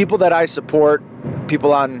people that I support,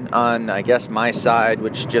 people on I guess my side,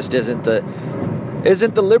 which just isn't the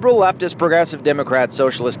liberal, leftist, progressive, Democrat,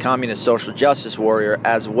 socialist, communist, social justice warrior,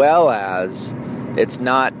 as well as it's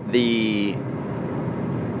not the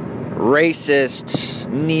racist,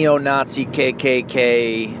 neo-Nazi,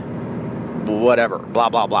 KKK, whatever, blah,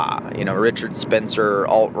 blah, blah. You know, Richard Spencer,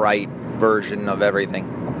 alt-right version of everything.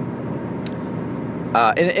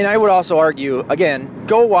 And I would also argue, again,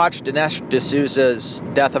 go watch Dinesh D'Souza's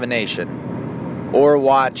Death of a Nation. Or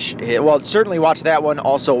certainly watch that one.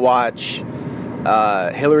 Also watch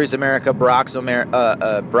Hillary's America, Barack's America.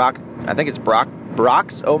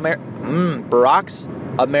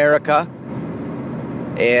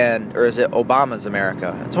 Or is it Obama's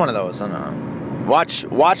America? It's one of those. I don't know.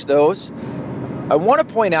 Watch those. I want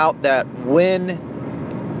to point out that when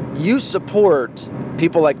you support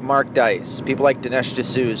people like Mark Dice, people like Dinesh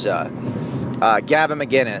D'Souza, Gavin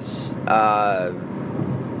McInnes,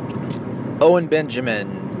 Owen Benjamin,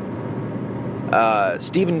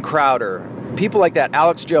 Steven Crowder, people like that,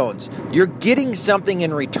 Alex Jones, you're getting something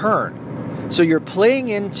in return. So you're playing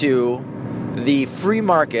into the free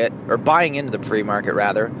market, or buying into the free market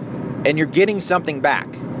rather, and you're getting something back.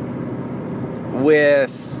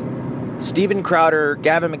 With Steven Crowder,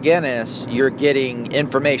 Gavin McInnes, you're getting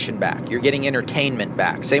information back. You're getting entertainment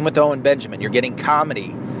back. Same with Owen Benjamin. You're getting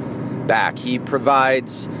comedy back. He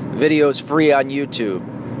provides videos free on YouTube.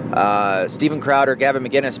 Steven Crowder, Gavin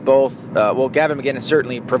McInnes both. Gavin McInnes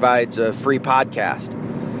certainly provides a free podcast.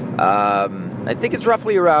 I think it's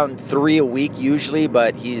roughly around 3 a week usually,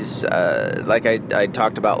 but he's, like I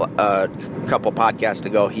talked about a couple podcasts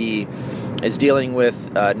ago, he is dealing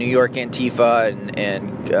with New York Antifa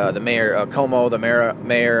and the mayor, Cuomo, the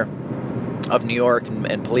mayor of New York,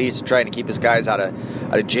 and police trying to keep his guys out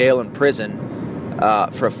of jail and prison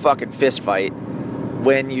for a fucking fist fight.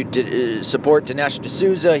 When you support Dinesh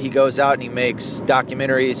D'Souza, he goes out and he makes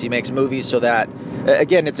documentaries, he makes movies, so that,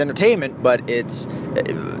 again, it's entertainment, but it's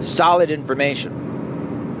solid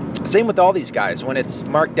information. Same with all these guys. When it's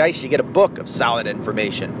Mark Dice, you get a book of solid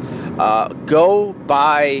information. Go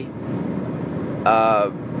buy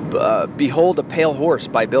Behold a Pale Horse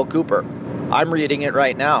by Bill Cooper. I'm reading it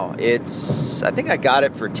right now. I think I got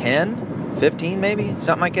it for 10, 15 maybe,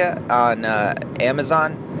 something like that, on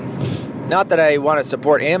Amazon. Not that I want to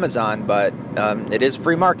support Amazon, but it is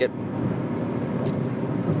free market.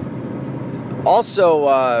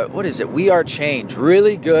 Also, what is it? We Are Change.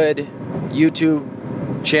 Really good YouTube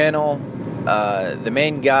channel. The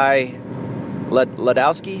main guy,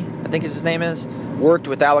 Ladowski, I think his name is, worked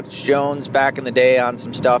with Alex Jones back in the day on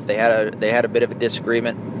some stuff. They had a bit of a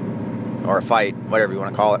disagreement, or a fight, whatever you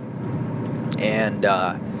want to call it. And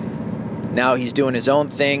now he's doing his own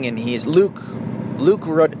thing, and he's Luke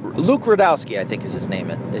Rudkowski, I think his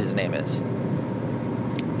name is.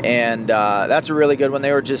 And that's a really good one.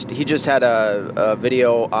 He just had a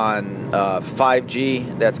video on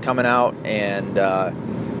 5G that's coming out, and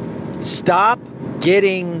stop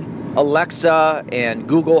getting Alexa and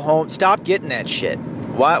Google Home. Stop getting that shit.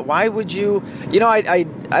 Why would you? I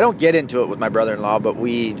don't get into it with my brother-in-law, but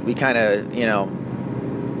we kind of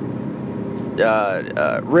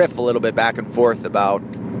riff a little bit back and forth about.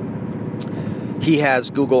 He has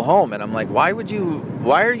Google Home, and I'm like, why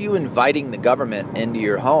are you inviting the government into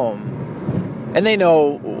your home? And they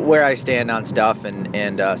know where I stand on stuff,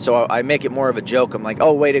 and so I make it more of a joke. I'm like,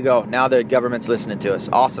 oh, way to go. Now the government's listening to us.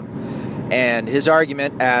 Awesome. And his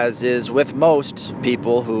argument, as is with most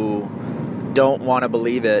people who don't want to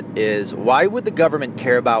believe it, is why would the government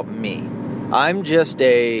care about me? I'm just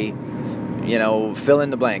a... fill in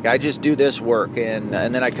the blank. I just do this work, and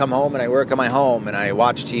then I come home and I work on my home and I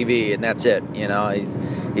watch TV, and that's it.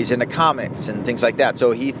 He's into comics and things like that.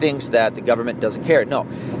 So he thinks that the government doesn't care. No.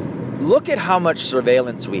 Look at how much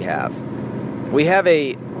surveillance we have. We have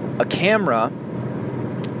a camera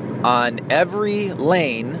on every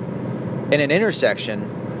lane in an intersection,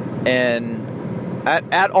 and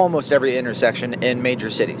at almost every intersection in major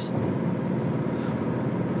cities.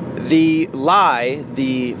 The lie,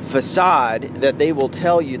 the facade that they will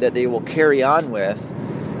tell you that they will carry on with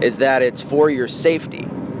is that it's for your safety.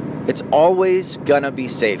 It's always gonna be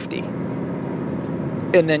safety.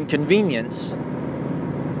 And then convenience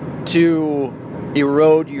to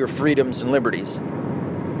erode your freedoms and liberties.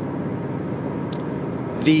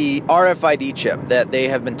 The RFID chip that they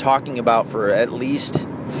have been talking about for at least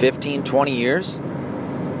 15, 20 years,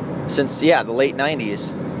 since, the late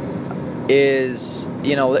 90s, is,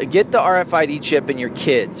 get the RFID chip in your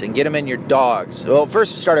kids and get them in your dogs. Well,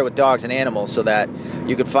 first it started with dogs and animals so that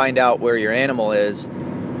you could find out where your animal is.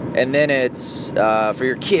 And then it's for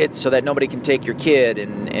your kids so that nobody can take your kid.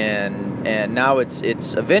 And now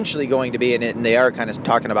it's eventually going to be, and they are kind of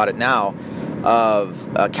talking about it now, of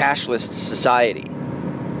a cashless society.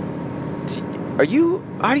 Are you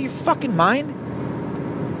out of your fucking mind?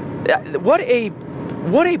 What a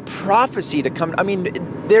prophecy to come. I mean,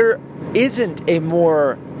 there isn't a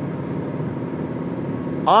more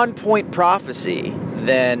on-point prophecy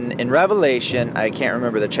than in Revelation. I can't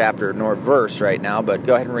remember the chapter nor verse right now, but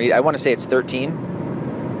go ahead and read. I want to say it's 13,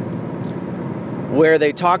 where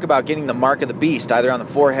they talk about getting the mark of the beast either on the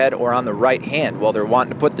forehead or on the right hand. Well, they're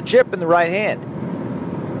wanting to put the chip in the right hand.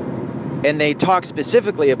 And they talk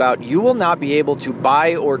specifically about you will not be able to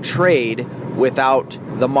buy or trade without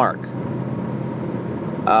the mark.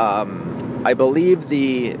 I believe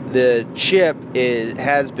the chip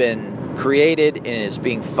has been created and is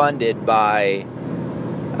being funded by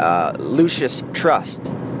Lucis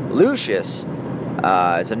Trust. Lucis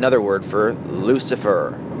is another word for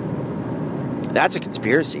Lucifer. That's a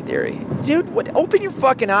conspiracy theory. Dude, open your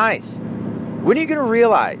fucking eyes. When are you going to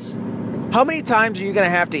realize? How many times are you going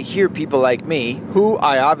to have to hear people like me, who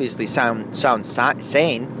I obviously sound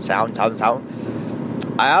sane?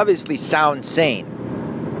 I obviously sound sane.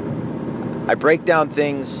 I break down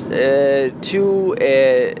things to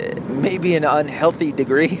maybe an unhealthy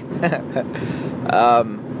degree.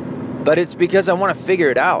 But it's because I want to figure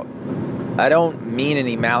it out. I don't mean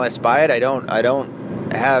any malice by it. I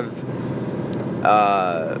don't have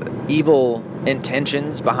evil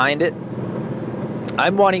intentions behind it.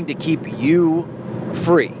 I'm wanting to keep you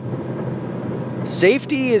free.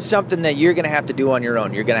 Safety is something that you're going to have to do on your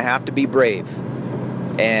own. You're going to have to be brave.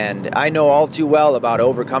 And I know all too well about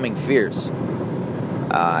overcoming fears.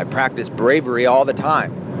 I practice bravery all the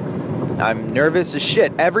time. I'm nervous as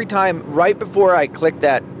shit. Every time, right before I click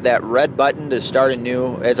that red button to start a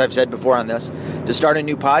new, as I've said before on this, to start a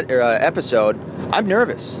new episode, I'm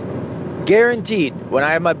nervous. Guaranteed. When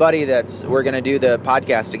I have my buddy we're going to do the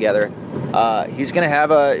podcast together, he's going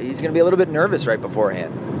to be a little bit nervous right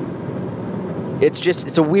beforehand.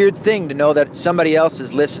 It's a weird thing to know that somebody else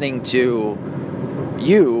is listening to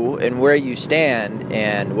you and where you stand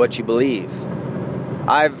and what you believe.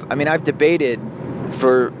 I've debated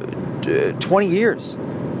for 20 years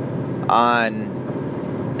on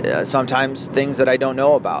sometimes things that I don't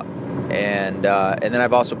know about, and then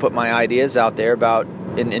I've also put my ideas out there about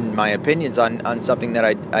in my opinions on something that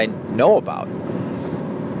I know about.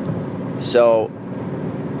 So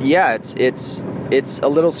yeah, it's a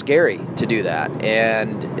little scary to do that,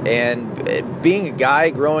 and being a guy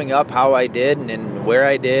growing up how I did and where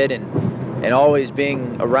I did and always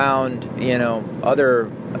being around,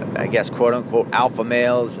 other, I guess, quote unquote alpha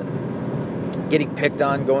males and getting picked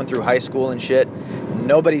on going through high school and shit.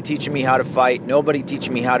 Nobody teaching me how to fight. Nobody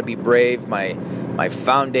teaching me how to be brave. My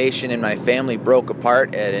foundation in my family broke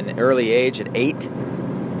apart at an early age, at 8.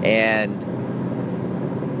 And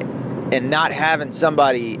and not having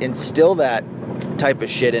somebody instill that type of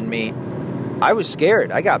shit in me, I was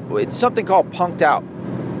scared. It's something called punked out.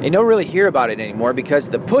 You don't really hear about it anymore because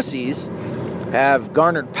the pussies have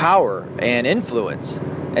garnered power and influence.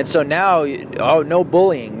 And so now, no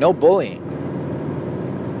bullying, no bullying.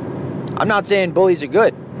 I'm not saying bullies are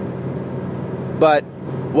good, but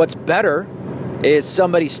what's better is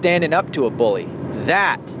somebody standing up to a bully.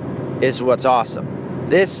 That is what's awesome.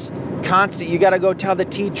 This constant, you got to go tell the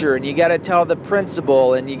teacher, and you got to tell the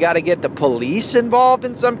principal, and you got to get the police involved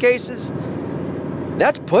in some cases.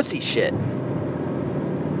 That's pussy shit.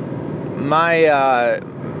 My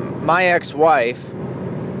ex-wife,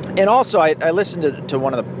 and also I listened to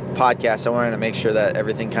one of the podcasts. I wanted to make sure that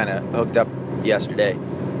everything kind of hooked up yesterday.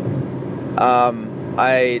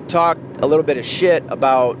 I talked a little bit of shit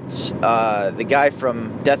about the guy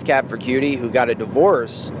from Death Cab for Cutie who got a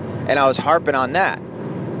divorce, and I was harping on that.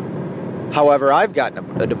 However, I've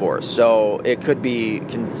gotten a divorce, so it could be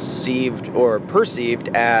conceived or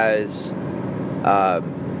perceived as a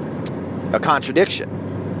contradiction.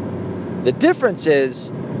 The difference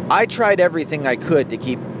is I tried everything I could to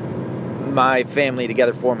keep my family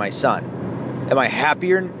together for my son. Am I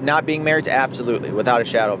happier not being married? Absolutely, without a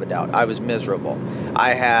shadow of a doubt. I was miserable.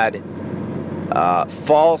 I had a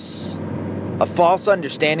false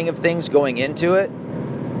understanding of things going into it,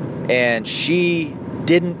 and she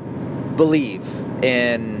didn't believe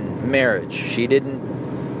in marriage. She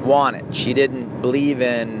didn't want it. She didn't believe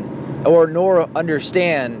in nor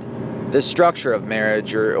understand the structure of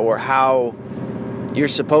marriage or how you're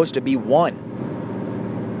supposed to be one.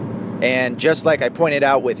 And just like I pointed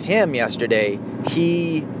out with him yesterday,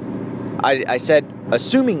 I said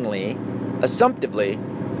assumptively,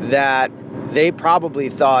 that they probably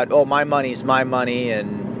thought, oh, my money's my money,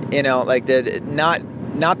 and like that.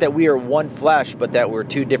 Not that we are one flesh, but that we're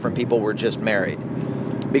two different people. We're just married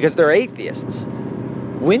because they're atheists.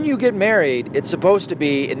 When you get married, it's supposed to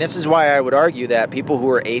be, and this is why I would argue that people who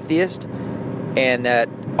are atheist and that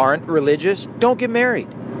aren't religious don't get married.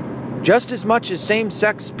 Just as much as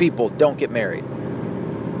same-sex people don't get married.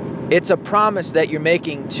 It's a promise that you're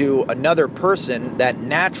making to another person that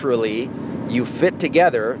naturally you fit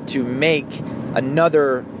together to make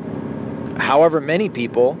another however many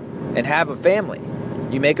people and have a family.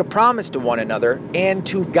 You make a promise to one another and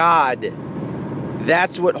to God.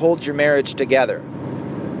 That's what holds your marriage together.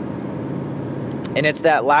 And it's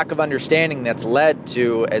that lack of understanding that's led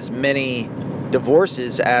to as many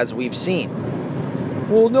divorces as we've seen.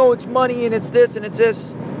 Well, no, it's money and it's this and it's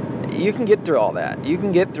this. You can get through all that. You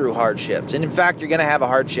can get through hardships. And in fact, you're going to have a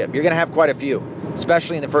hardship. You're going to have quite a few,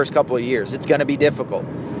 especially in the first couple of years. It's going to be difficult.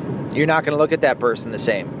 You're not going to look at that person the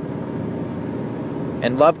same.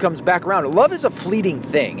 And love comes back around. Love is a fleeting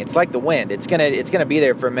thing. It's like the wind. It's gonna be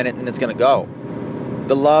there for a minute and then it's going to go.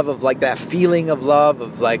 The love of like that feeling of love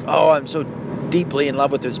of like, oh, I'm so deeply in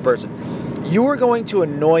love with this person. You are going to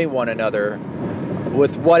annoy one another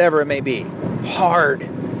with whatever it may be. Hard.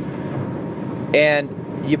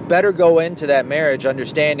 And you better go into that marriage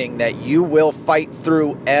understanding that you will fight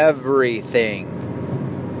through everything.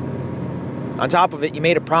 On top of it, you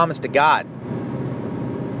made a promise to God.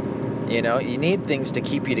 You need things to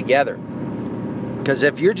keep you together. Because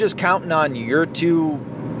if you're just counting on your two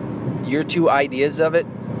ideas of it,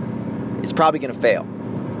 it's probably going to fail.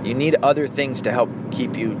 You need other things to help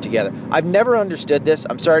keep you together. I've never understood this.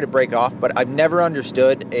 I'm sorry to break off, but I've never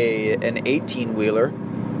understood an 18-wheeler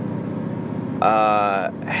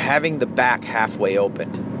having the back halfway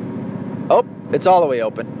opened. Oh, it's all the way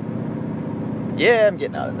open. Yeah, I'm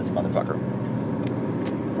getting out of this motherfucker.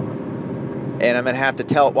 And I'm going to have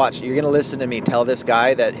to watch, you're going to listen to me tell this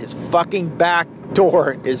guy that his fucking back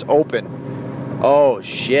door is open. Oh,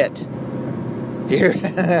 shit. Here.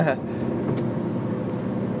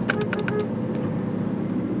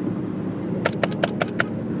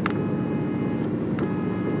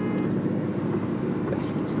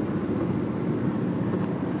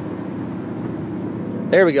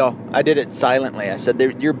 There we go. I did it silently. I said,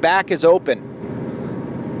 your back is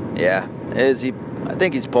open. Yeah. Is he? I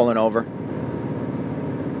think he's pulling over.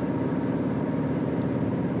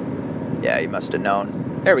 Yeah, he must have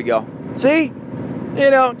known. There we go. See?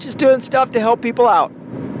 Just doing stuff to help people out.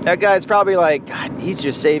 That guy's probably like, God, he's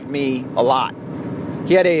just saved me a lot.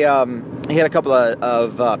 He had a couple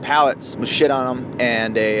of pallets with shit on them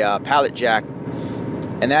and a pallet jack.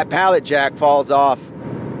 And that pallet jack falls off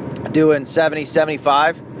doing 70,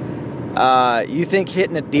 75. You think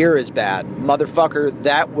hitting a deer is bad. Motherfucker,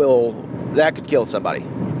 that could kill somebody.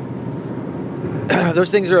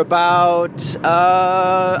 Those things are about,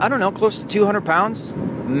 close to 200 pounds.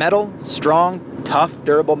 Metal, strong, tough,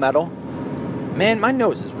 durable metal. Man, my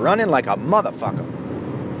nose is running like a motherfucker.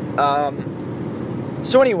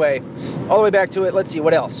 So anyway, all the way back to it. Let's see,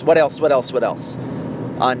 what else? On the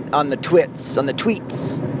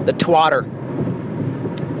tweets, the twatter.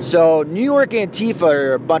 So, New York Antifa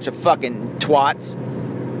are a bunch of fucking twats,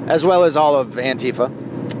 as well as all of Antifa.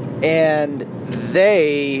 And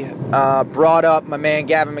they brought up my man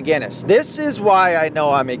Gavin McInnes. This is why I know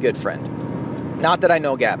I'm a good friend. Not that I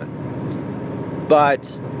know Gavin,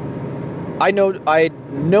 but I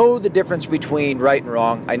know the difference between right and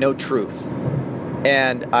wrong. I know truth.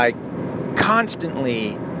 And I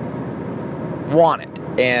constantly want it.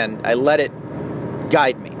 And I let it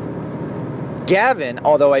guide me. Gavin,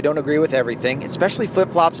 although I don't agree with everything, especially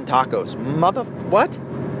flip-flops and tacos. What?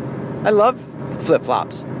 I love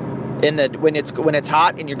flip-flops. When it's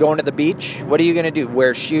hot and you're going to the beach, what are you going to do?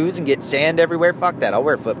 Wear shoes and get sand everywhere? Fuck that. I'll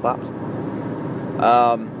wear flip-flops.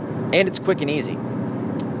 And it's quick and easy.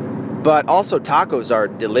 But also tacos are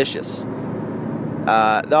delicious.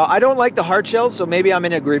 Though I don't like the hard shells, so maybe I'm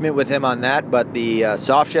in agreement with him on that, but the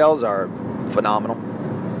soft shells are phenomenal.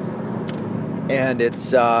 And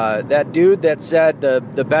it's that dude that said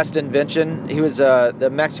the best invention, he was the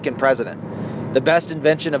Mexican president. The best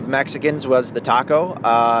invention of Mexicans was the taco.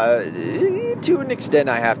 To an extent,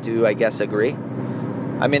 I have to, I guess, agree.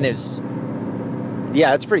 I mean, it's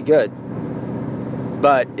pretty good.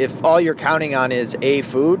 But if all you're counting on is a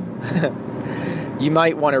food, you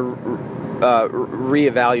might want to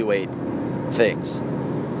reevaluate things.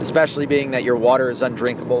 Especially being that your water is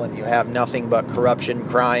undrinkable and you have nothing but corruption,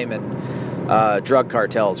 crime, and drug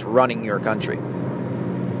cartels running your country.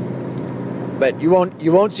 But you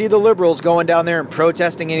won't see the liberals going down there and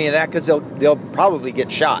protesting any of that because they'll probably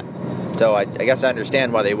get shot. So I guess I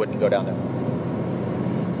understand why they wouldn't go down there.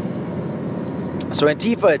 So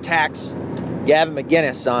Antifa attacks Gavin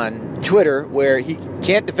McInnes on Twitter, where he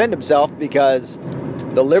can't defend himself because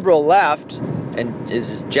the liberal left, and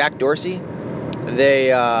is Jack Dorsey?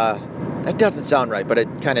 That doesn't sound right, but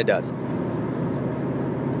it kind of does.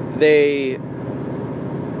 They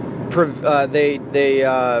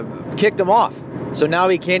kicked him off. So now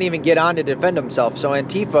he can't even get on to defend himself. So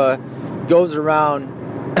Antifa goes around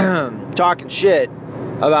talking shit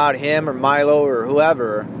about him or Milo or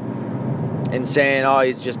whoever and saying, oh,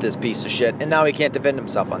 he's just this piece of shit. And now he can't defend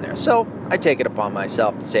himself on there. So I take it upon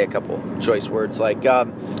myself to say a couple choice words like,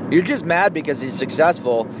 you're just mad because he's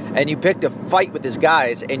successful and you picked a fight with his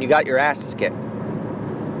guys and you got your asses kicked.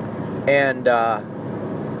 And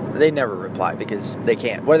they never reply because they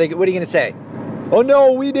can't. What are you going to say? Oh,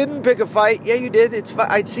 no, we didn't pick a fight. Yeah, you did.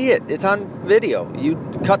 I see it. It's on video. You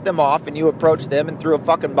cut them off and you approached them and threw a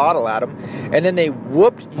fucking bottle at them. And then they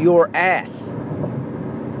whooped your ass.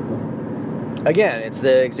 Again, it's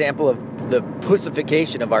the example of the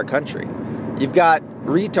pussification of our country. You've got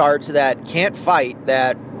retards that can't fight,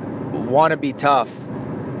 that want to be tough,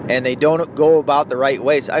 and they don't go about the right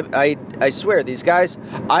ways. I swear, these guys,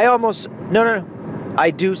 I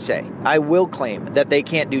will claim that they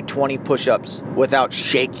can't do 20 push-ups without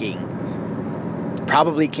shaking.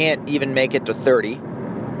 Probably can't even make it to 30.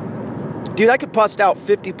 Dude, I could bust out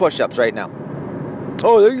 50 push-ups right now.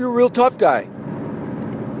 Oh, you're a real tough guy.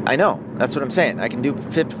 I know. That's what I'm saying. I can do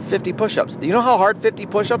 50 push-ups. Do you know how hard 50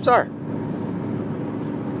 push-ups are?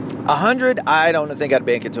 100, I don't think I'd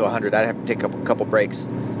make it to 100. I'd have to take a couple breaks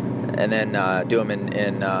and then do them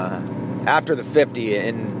in after the 50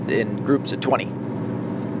 in groups of 20.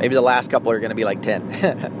 Maybe the last couple are going to be like 10.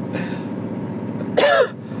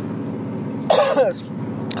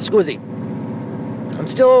 Scusi.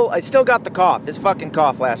 I still got the cough. This fucking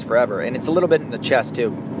cough lasts forever, and it's a little bit in the chest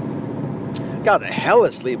too. Got a hell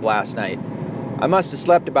of sleep last night. I must have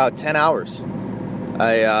slept about 10 hours.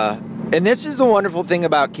 And this is the wonderful thing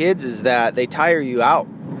about kids is that they tire you out.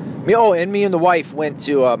 Me and the wife went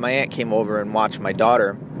to, my aunt came over and watched my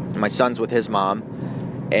daughter. My son's with his mom.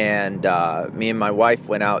 And me and my wife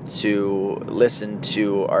went out to listen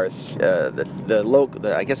to our the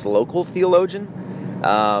local theologian.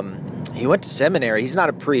 He went to seminary. He's not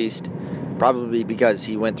a priest. Probably because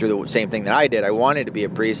he went through the same thing that I did. I wanted to be a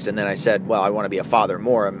priest, and then I said, well, I want to be a father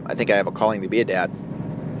more. I think I have a calling to be a dad.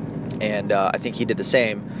 And I think he did the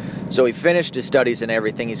same. So he finished his studies and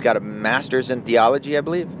everything. He's got a master's in theology, I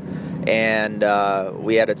believe. And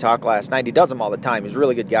we had a talk last night. He does them all the time. He's a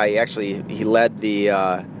really good guy. He led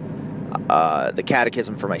the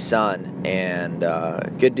catechism for my son. And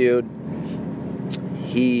good dude.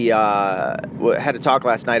 He had a talk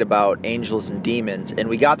last night about angels and demons, and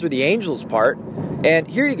we got through the angels part, and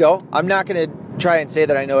here you go. I'm not going to try and say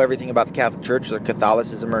that I know everything about the Catholic Church or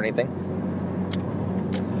Catholicism or anything.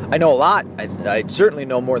 I know a lot. I certainly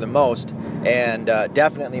know more than most, and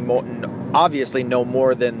definitely obviously no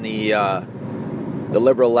more than the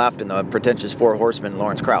liberal left and the pretentious four horsemen,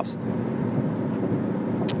 Lawrence Krauss.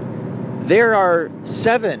 There are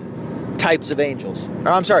 7 types of angels. Or,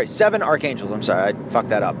 I'm sorry, 7 archangels. I'm sorry, I fucked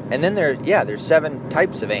that up. And then there's 7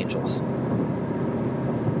 types of angels.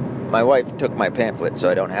 My wife took my pamphlet, so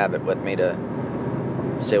I don't have it with me to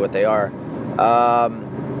say what they are.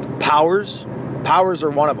 Powers are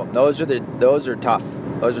one of them. Those are tough.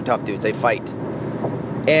 Those are tough dudes. They fight.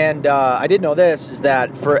 And I didn't know this, is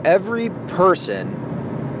that for every person,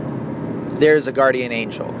 there's a guardian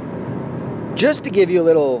angel. Just to give you a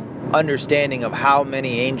little understanding of how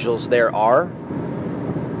many angels there are.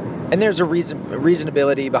 And there's a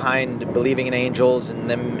reasonability behind believing in angels and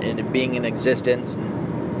them being in existence.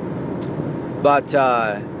 But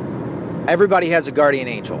everybody has a guardian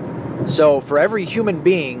angel. So for every human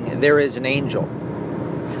being, there is an angel.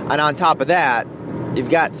 And on top of that, you've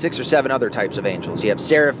got 6 or 7 other types of angels. You have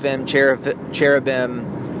seraphim,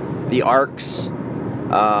 cherubim, the arcs,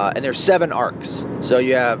 and there's 7 arcs. So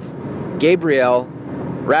you have Gabriel,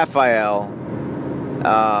 Raphael,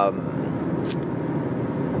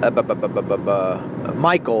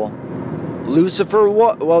 Michael, Lucifer.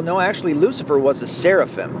 Lucifer was a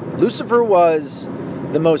seraphim. Lucifer was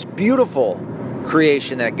the most beautiful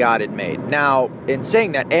creation that God had made. Now, in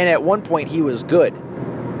saying that, and at one point he was good,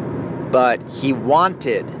 but he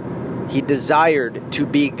desired to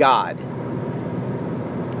be God.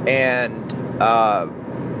 And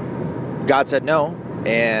God said no,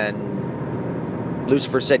 and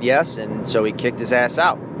Lucifer said yes, and so he kicked his ass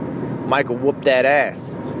out. Michael whooped that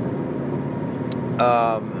ass.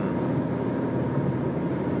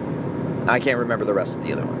 I can't remember the rest of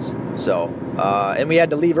the other ones. So, and we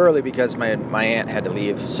had to leave early because my aunt had to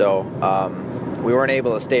leave, so we weren't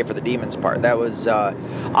able to stay for the demons part. That was,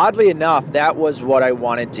 oddly enough, that was what I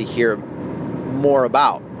wanted to hear more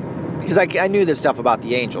about. Because I knew this stuff about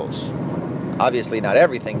the angels. Obviously not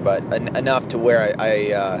everything, but enough to where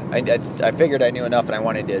I figured I knew enough and I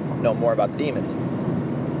wanted to know more about the demons.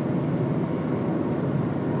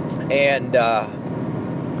 And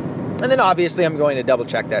then obviously I'm going to double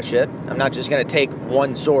check that shit. I'm not just going to take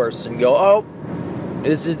one source and go, oh,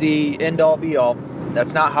 this is the end all be all.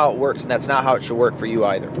 That's not how it works, and that's not how it should work for you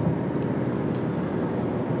either.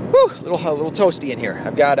 Whew, a little toasty in here.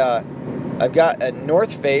 I've got a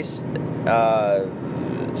North Face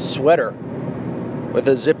sweater with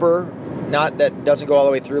a zipper, not that doesn't go all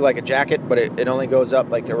the way through like a jacket, but it only goes up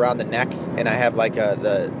like around the neck, and I have like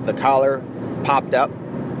the collar popped up.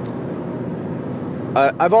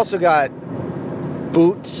 I've also got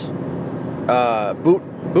boot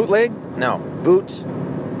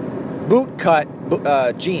cut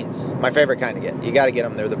jeans. My favorite kind to get. You got to get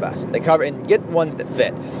them; they're the best. They cover, and get ones that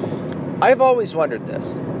fit. I've always wondered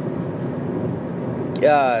this.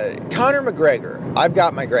 Conor McGregor. I've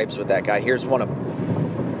got my gripes with that guy. Here's one of them.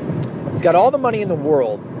 He's got all the money in the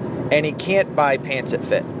world, and he can't buy pants that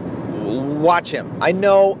fit. Watch him. I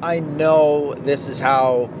know. This is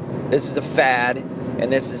a fad. And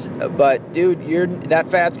but dude, that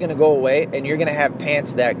fat's gonna go away, and you're gonna have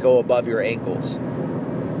pants that go above your ankles.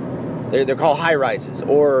 They're called high rises,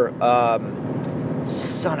 or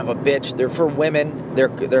son of a bitch. They're for women.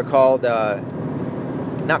 They're called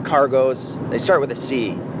not cargos. They start with a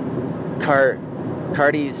C.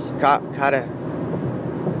 Cardies.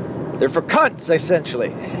 They're for cunts,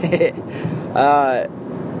 essentially.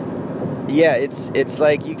 Yeah, it's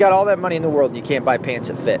like you got all that money in the world and you can't buy pants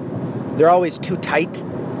that fit. They're always too tight.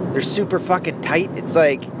 They're super fucking tight. It's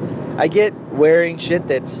like, I get wearing shit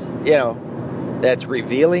that's, that's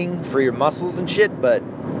revealing for your muscles and shit, but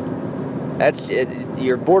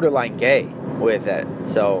you're borderline gay with it.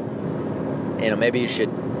 So, maybe you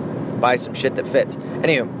should buy some shit that fits.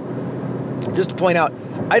 Anyway, just to point out,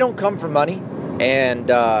 I don't come from money, and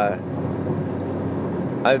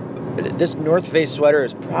this North Face sweater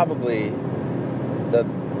is probably the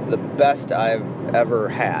best I've ever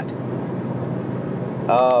had.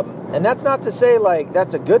 And that's not to say, like,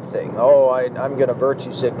 that's a good thing. Oh, I'm going to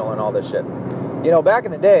virtue signal and all this shit. Back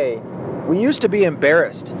in the day, we used to be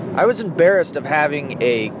embarrassed. I was embarrassed of having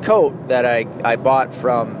a coat that I bought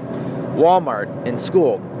from Walmart in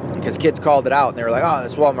school. Because kids called it out, and they were like, oh,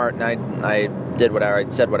 that's Walmart. And I did whatever. I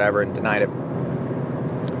said whatever and denied it.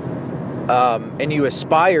 And you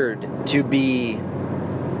aspired to be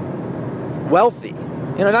wealthy.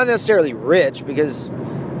 Not necessarily rich, because...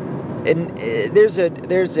 And there's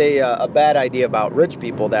a bad idea about rich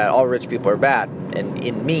people, that all rich people are bad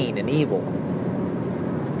and mean and evil,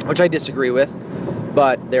 which I disagree with.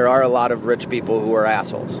 But there are a lot of rich people who are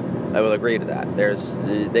assholes. I will agree to that.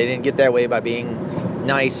 They didn't get that way by being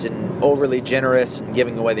nice and overly generous and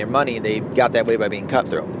giving away their money. They got that way by being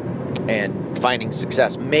cutthroat and finding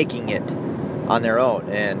success, making it on their own.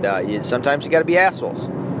 And sometimes you got to be assholes.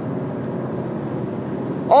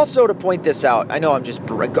 Also, to point this out, I know I'm just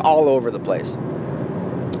all over the place.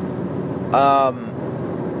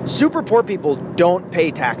 Super poor people don't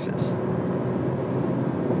pay taxes.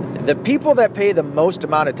 The people that pay the most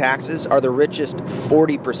amount of taxes are the richest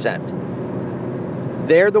 40%.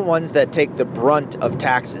 They're the ones that take the brunt of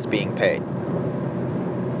taxes being paid.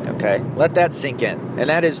 Okay? Let that sink in. And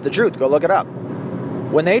that is the truth. Go look it up.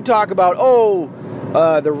 When they talk about,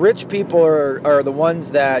 the rich people are the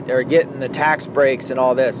ones that are getting the tax breaks and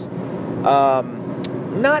all this,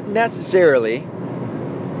 not necessarily.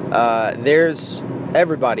 There's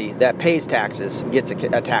everybody that pays taxes gets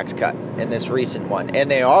a tax cut in this recent one. And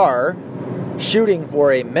they are shooting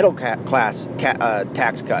for a middle class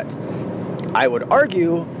tax cut. I would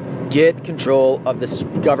argue, get control of this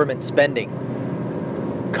government spending.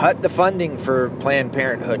 Cut the funding for Planned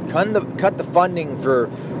Parenthood. Cut the funding for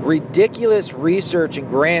ridiculous research and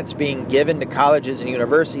grants being given to colleges and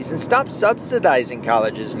universities, and stop subsidizing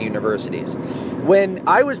colleges and universities. When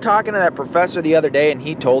I was talking to that professor the other day and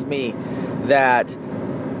he told me that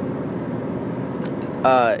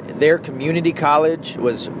their community college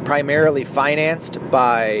was primarily financed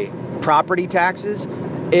by property taxes,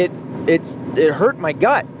 it hurt my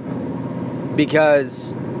gut,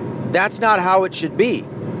 because that's not how it should be.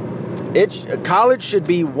 College should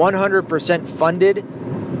be 100% funded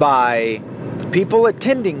by people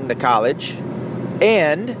attending the college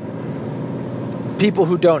and people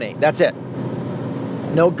who donate. That's it.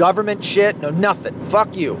 No government shit, no nothing.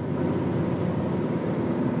 Fuck you.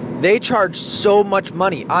 They charge so much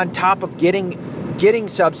money on top of getting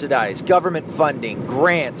subsidized, government funding,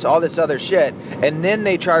 grants, all this other shit, and then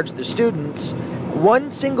they charge the students,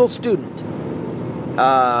 one single student.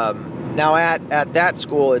 Now at that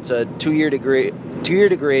school, it's a 2-year degree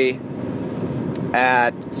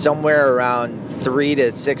at somewhere around $3,000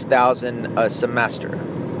 to $6,000 a semester.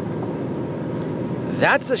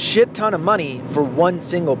 That's a shit ton of money for one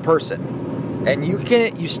single person, and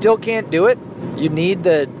you still can't do it. You need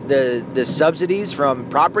the subsidies from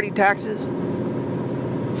property taxes.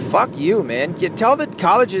 Fuck you, man. Tell the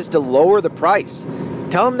colleges to lower the price.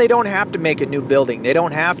 Tell them they don't have to make a new building. They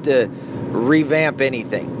don't have to revamp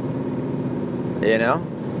anything. You know?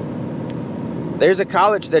 There's a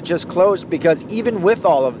college that just closed because even with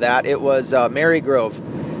all of that, it was Marygrove.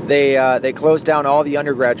 They closed down all the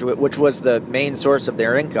undergraduate, which was the main source of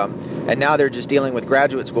their income, and now they're just dealing with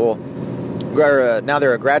graduate school. Now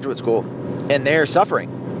they're a graduate school, and they're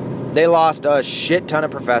suffering. They lost a shit ton of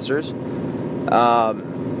professors.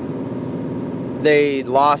 They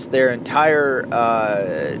lost their entire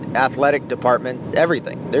athletic department,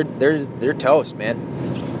 everything. They're toast, man.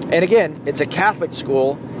 And again, it's a Catholic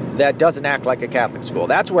school that doesn't act like a Catholic school.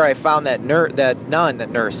 That's where I found the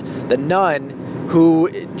nun who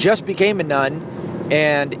just became a nun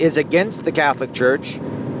and is against the Catholic Church,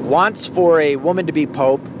 wants for a woman to be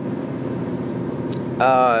pope,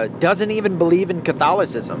 doesn't even believe in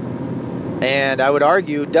Catholicism, and I would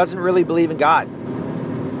argue doesn't really believe in God.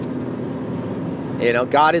 You know,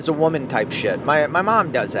 God is a woman type shit. My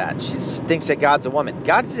mom does that. She thinks that God's a woman.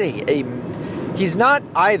 God's he's not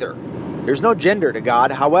either. There's no gender to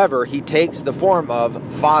God. However, he takes the form of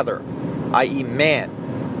father, i.e. man.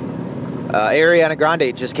 Ariana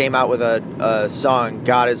Grande just came out with a song,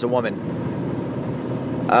 God is a Woman.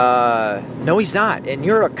 No, he's not. And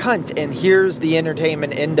you're a cunt. And here's the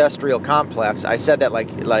entertainment industrial complex. I said that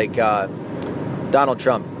like Donald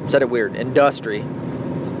Trump said it weird. Industry.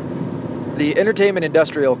 The entertainment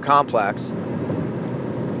industrial complex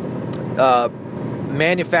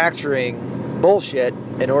manufacturing bullshit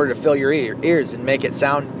in order to fill your ears and make it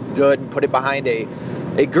sound good and put it behind a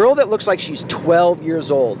girl that looks like she's 12 years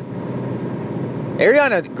old.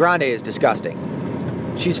 Ariana Grande is disgusting.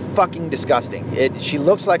 She's fucking disgusting. She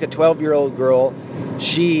looks like a 12-year-old girl.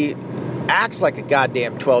 She acts like a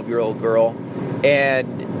goddamn 12-year-old girl.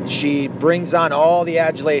 And she brings on all the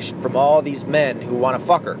adulation from all these men who want to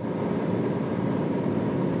fuck her.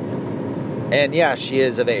 And yeah, she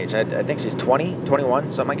is of age. I think she's 20,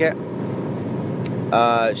 21, something like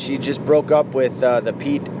that. She just broke up with the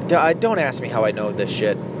Pete. Don't ask me how I know this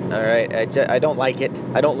shit. All right, I don't like it.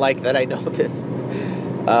 I don't like that I know this.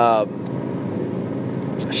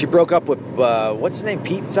 She broke up with what's his name,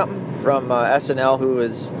 Pete something from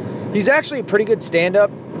SNL. He's actually a pretty good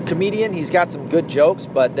stand-up comedian. He's got some good jokes,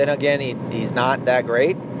 but then again, he's not that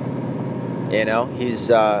great. You know,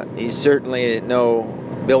 he's certainly no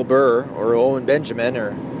Bill Burr or Owen Benjamin,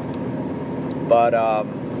 but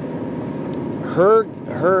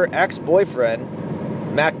her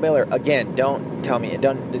ex-boyfriend, Mac Miller, again, don't tell me, I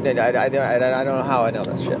don't know how I know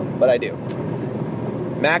this shit, but I do.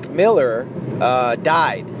 Mac Miller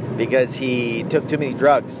died because he took too many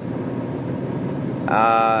drugs.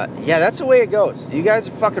 Yeah, that's the way it goes. You guys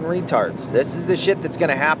are fucking retards. This is the shit that's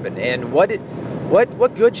gonna happen. And what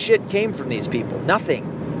good shit came from these people? Nothing.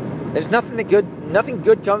 There's nothing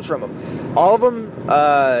good comes from them. All of them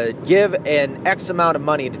give an X amount of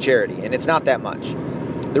money to charity, and it's not that much.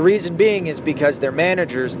 The reason being is because their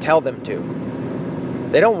managers tell them to.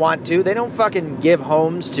 They don't want to. They don't fucking give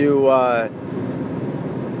homes to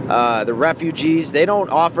the refugees. They don't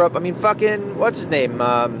offer up. I mean, fucking, what's his name?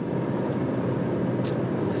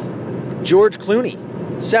 George Clooney.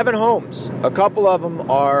 7 homes. A couple of them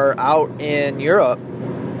are out in Europe,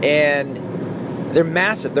 and they're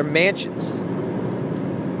massive. They're mansions.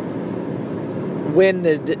 When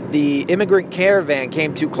the immigrant caravan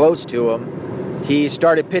came too close to him, he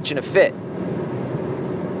started pitching a fit,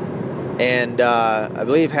 and I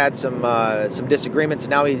believe had some disagreements.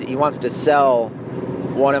 Now he wants to sell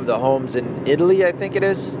one of the homes in Italy, I think it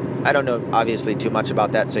is. I don't know obviously too much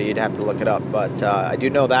about that, so you'd have to look it up. But I do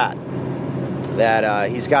know that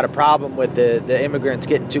he's got a problem with the immigrants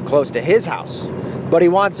getting too close to his house. But he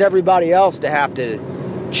wants everybody else to have to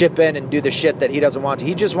chip in and do the shit that he doesn't want to.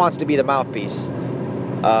 He just wants to be the mouthpiece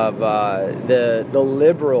of the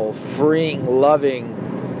liberal, freeing, loving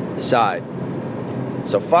side.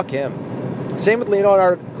 So fuck him. Same with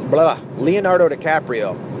Leonardo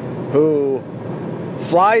DiCaprio, who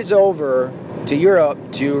flies over to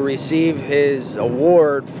Europe to receive his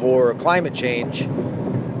award for climate change,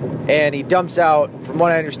 and he dumps out, from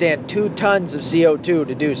what I understand, 2 tons of CO2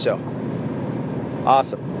 to do so.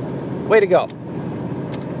 Awesome. Way to go.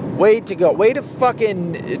 Way to go. Way to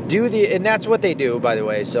fucking do the... And that's what they do, by the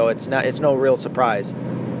way, so it's no real surprise.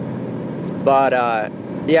 But,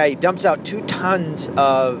 yeah, he dumps out 2 tons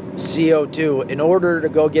of CO2 in order to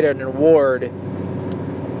go get an award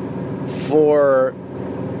for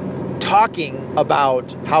talking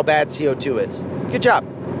about how bad CO2 is. Good job,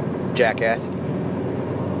 jackass.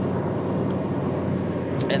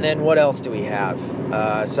 And then what else do we have?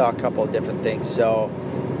 I saw a couple of different things. So,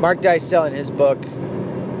 Mark Dice selling his book.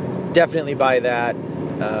 Definitely buy that.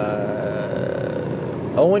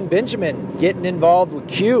 Owen Benjamin getting involved with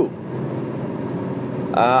Q.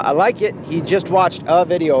 I like it. He just watched a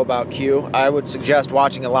video about Q. I would suggest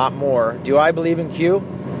watching a lot more. Do I believe in Q?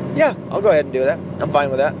 Yeah, I'll go ahead and do that. I'm fine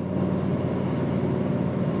with that.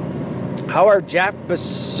 How are Jack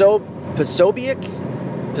Posobiec?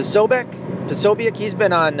 He's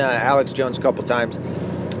been on Alex Jones a couple times.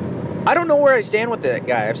 I don't know where I stand with that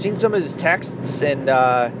guy. I've seen some of his texts, and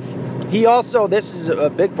he also, this is a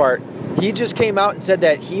big part, he just came out and said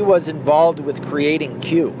that he was involved with creating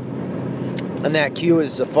Q, and that Q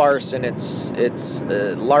is a farce, and it's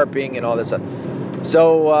LARPing and all this stuff.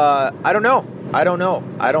 So I don't know. I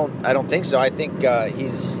don't think so. I think I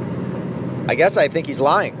think he's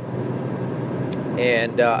lying.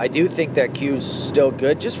 And I do think that Q's still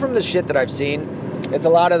good, just from the shit that I've seen. It's a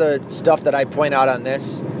lot of the stuff that I point out on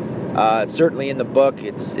this. Certainly in the book,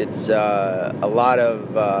 it's a lot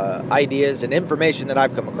of ideas and information that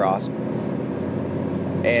I've come across,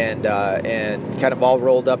 and kind of all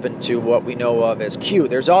rolled up into what we know of as Q.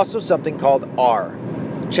 There's also something called R.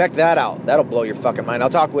 Check that out. That'll blow your fucking mind. I'll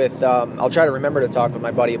try to remember to talk with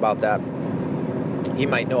my buddy about that. He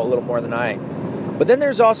might know a little more than I. But then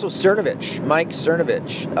there's also Cernovich, Mike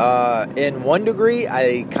Cernovich. In one degree,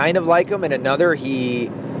 I kind of like him. In another,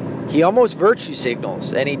 he almost virtue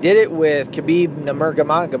signals. And he did it with Khabib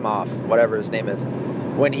Nurmagomedov, whatever his name is,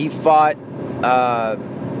 when he fought Conor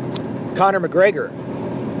McGregor.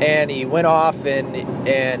 And he went off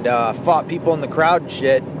and fought people in the crowd and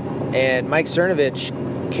shit. And Mike Cernovich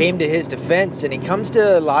came to his defense, and he comes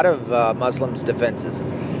to a lot of Muslims' defenses.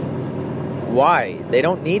 Why? They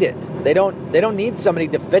don't need it. They don't need somebody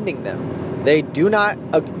defending them. They do not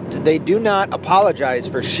apologize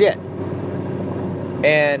for shit.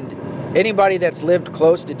 And anybody that's lived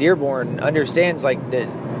close to Dearborn understands, like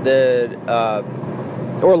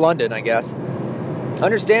or London, I guess,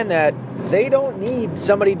 understand that they don't need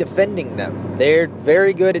somebody defending them. They're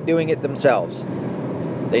very good at doing it themselves.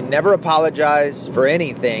 They never apologize for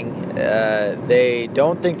anything. They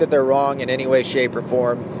don't think that they're wrong in any way, shape, or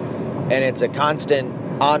form. And it's a constant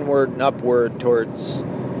onward and upward towards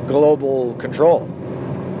global control.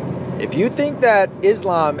 If you think that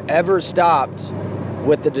Islam ever stopped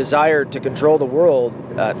with the desire to control the world,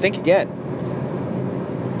 think again.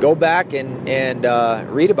 Go back and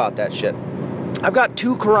read about that shit. I've got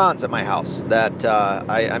 2 Qurans at my house that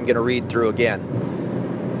I'm going to read through again.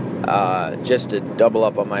 just to double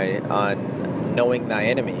up on knowing thy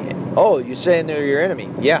enemy. Oh, you're saying they're your enemy?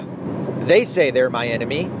 Yeah, they say they're my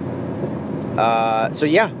enemy. So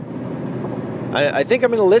yeah, I think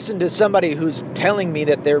I'm going to listen to somebody who's telling me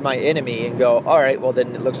that they're my enemy and go, all right, well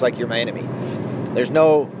then it looks like you're my enemy. There's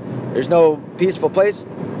no peaceful place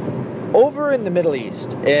over in the Middle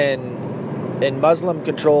East, in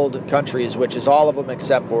Muslim-controlled countries, which is all of them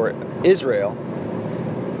except for Israel.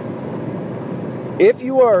 If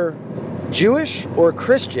you are Jewish or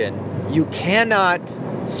Christian, you cannot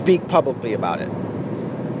speak publicly about it.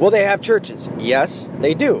 Will they have churches? Yes,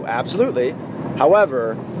 they do, absolutely.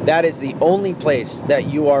 However, that is the only place that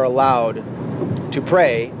you are allowed to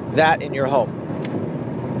pray, that in your home.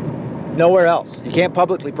 Nowhere else. You can't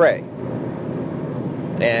publicly pray.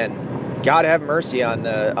 And God have mercy on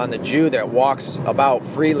the Jew that walks about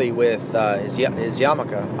freely with his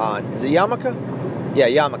yarmulke on. Is it yarmulke? Yeah,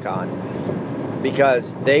 yarmulke on.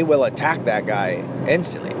 Because they will attack that guy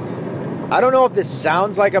instantly. I don't know if this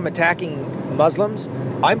sounds like I'm attacking Muslims.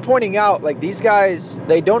 I'm pointing out, like, these guys,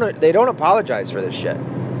 they don't apologize for this shit.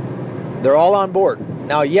 They're all on board.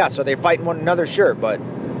 Now, yes, are they fighting one another? Sure, but...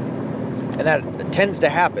 And that tends to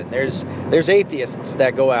happen. There's atheists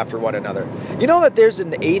that go after one another. You know that there's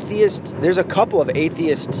a couple of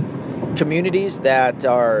atheist communities that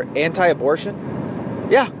are anti-abortion?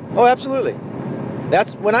 Yeah, oh, absolutely.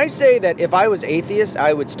 That's when I say that if I was atheist,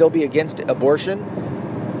 I would still be against abortion.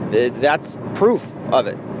 That's proof of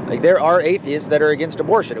it. Like, there are atheists that are against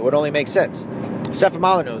abortion. It would only make sense. Stefan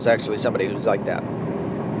Molyneux is actually somebody who's like that.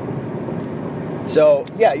 So,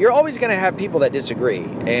 yeah, you're always going to have people that disagree,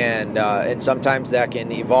 and sometimes that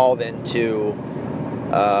can evolve into,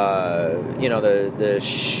 the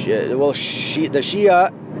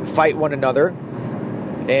Shia fight one another,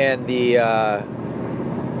 and the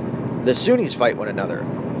Sunnis fight one another,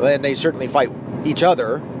 and they certainly fight each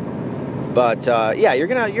other. But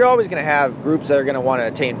you're always going to have groups that are going to want to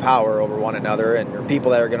attain power over one another, and people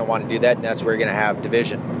that are going to want to do that, and that's where you're going to have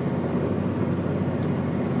division.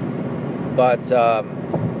 But,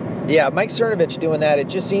 Mike Cernovich doing that, it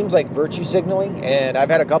just seems like virtue signaling, and I've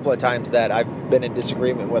had a couple of times that I've been in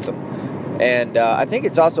disagreement with him. And I think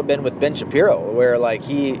it's also been with Ben Shapiro, where, like,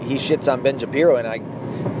 he shits on Ben Shapiro, and I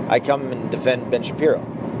come and defend Ben Shapiro.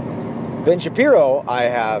 Ben Shapiro,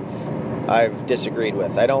 I've disagreed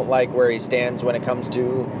with. I don't like where he stands when it comes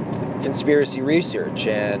to conspiracy research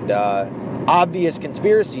and obvious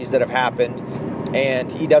conspiracies that have happened, and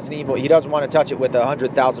he doesn't want to touch it with a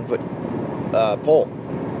 100,000-foot pole.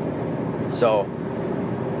 So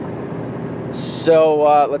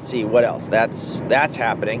let's see what else that's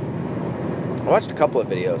happening. I watched a couple of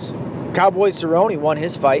videos. Cowboy Cerrone won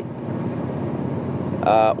his fight.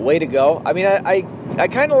 Way to go. I mean, I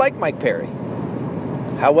kind of like Mike Perry.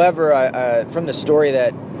 However, from the story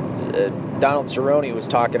that Donald Cerrone was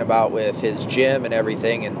talking about with his gym and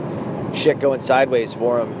everything, and shit going sideways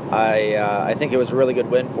for him, I think it was a really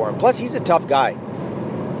good win for him. Plus, he's a tough guy.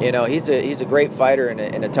 You know, he's a great fighter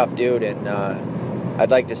and a tough dude, and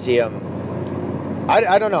I'd like to see him.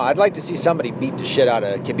 I don't know. I'd like to see somebody beat the shit out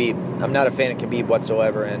of Khabib. I'm not a fan of Khabib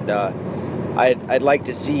whatsoever, and I'd like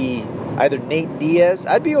to see either Nate Diaz.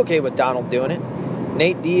 I'd be okay with Donald doing it.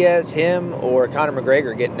 Nate Diaz, him, or Conor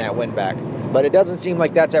McGregor getting that win back. But it doesn't seem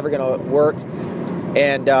like that's ever going to work.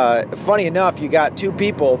 And funny enough, you got two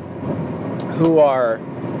people who are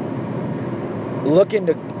looking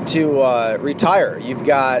to retire. You've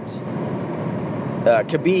got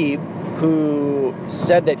Khabib, who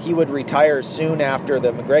said that he would retire soon after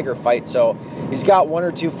the McGregor fight. So he's got one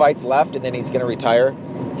or two fights left, and then he's going to retire.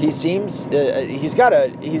 He seems he's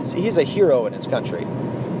a hero in his country,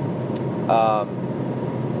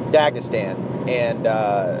 Dagestan, and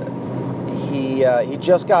he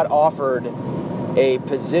just got offered a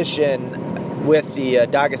position with the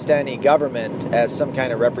Dagestani government as some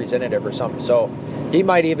kind of representative or something. So he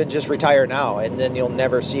might even just retire now, and then you'll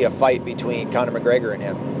never see a fight between Conor McGregor and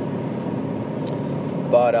him.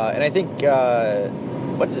 But and I think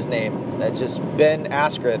what's his name? Just Ben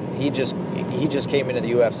Askren. He just came into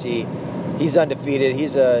the UFC. He's undefeated.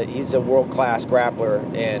 He's a world-class grappler,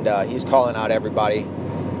 and he's calling out everybody.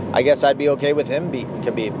 I guess I'd be okay with him beating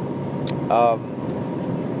Khabib.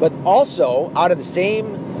 But also, out of the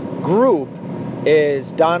same group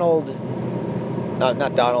is Donald...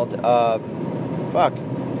 not Donald.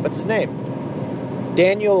 What's his name?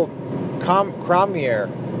 Daniel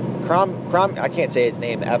Cormier. I can't say his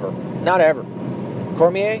name ever. Not ever.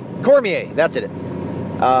 Cormier. That's it.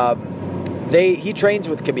 He trains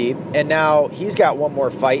with Khabib, and now he's got one more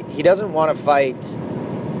fight. He doesn't want to fight.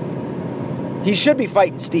 He should be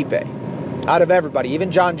fighting Stipe. out of everybody,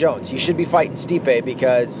 even John Jones. He should be fighting Stipe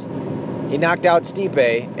because he knocked out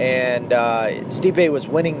Stipe, and Stipe was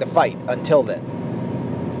winning the fight until then.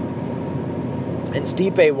 And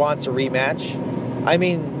Stipe wants a rematch. I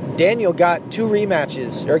mean, Daniel got got a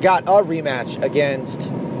rematch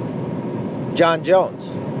against John Jones.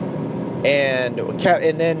 And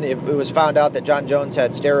then it was found out that John Jones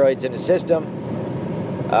had steroids in his system.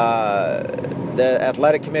 The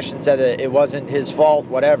athletic commission said that it wasn't his fault,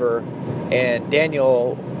 whatever. And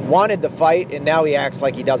Daniel wanted the fight, and now he acts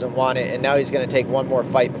like he doesn't want it. And now he's going to take one more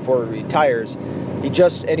fight before he retires.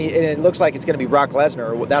 And it looks like it's going to be Brock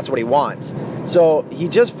Lesnar. That's what he wants. So he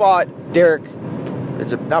just fought Derek.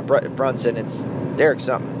 Is it not Brunson? It's Derek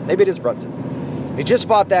something. Maybe it is Brunson. He just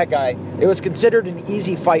fought that guy. It was considered an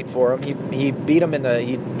easy fight for him. He beat him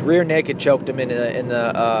he rear naked choked him in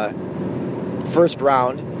the first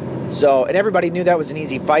round. So, and everybody knew that was an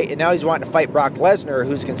easy fight. And now he's wanting to fight Brock Lesnar,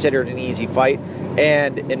 who's considered an easy fight.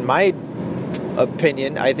 And in my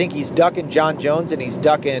opinion, I think he's ducking John Jones and he's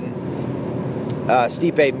ducking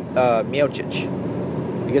Stipe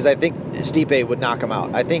Miocic, because I think Stipe would knock him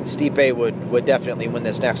out. I think Stipe would definitely win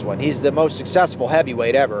this next one. He's the most successful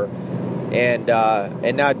heavyweight ever. And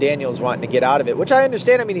now Daniel's wanting to get out of it, which I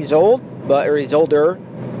understand. I mean, he's old, he's older.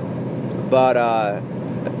 But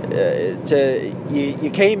you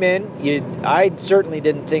came in. I certainly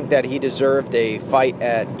didn't think that he deserved a fight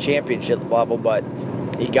at championship level, but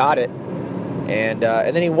he got it, and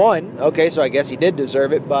then he won. Okay, so I guess he did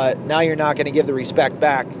deserve it. But now you're not going to give the respect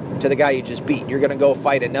back to the guy you just beat. You're going to go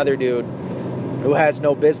fight another dude who has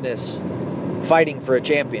no business fighting for a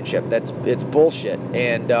championship. It's bullshit.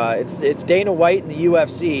 And it's Dana White and the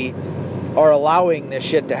UFC are allowing this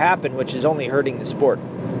shit to happen, which is only hurting the sport.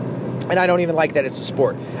 And I don't even like that it's a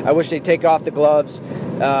sport. I wish they'd take off the gloves,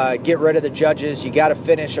 get rid of the judges. You got to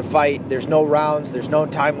finish a fight. There's no rounds. There's no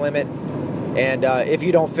time limit. And if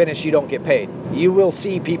you don't finish, you don't get paid. You will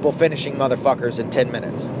see people finishing motherfuckers in 10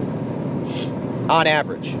 minutes. On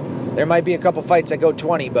average. There might be a couple fights that go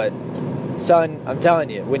 20, but son, I'm telling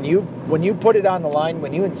you, when you put it on the line,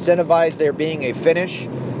 when you incentivize there being a finish,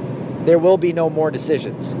 there will be no more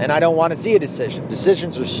decisions. And I don't want to see a decision.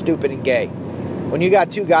 Decisions are stupid and gay. When you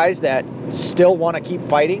got two guys that still want to keep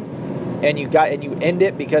fighting, and you end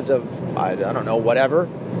it because of I don't know, whatever,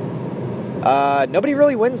 nobody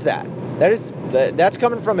really wins that. That's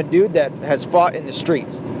coming from a dude that has fought in the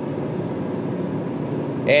streets.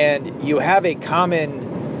 And you have a common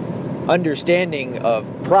understanding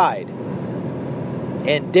of pride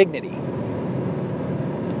and dignity.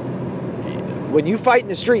 When you fight in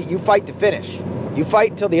the street, you fight to finish. You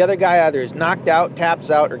fight until the other guy either is knocked out,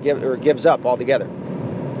 taps out, or gives up altogether.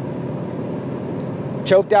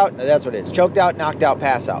 Choked out, that's what it is. Choked out, knocked out,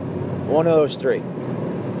 pass out. One of those three.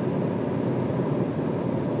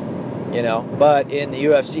 You know, but in the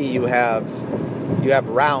UFC you have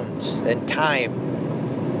rounds and time.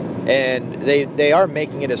 And they are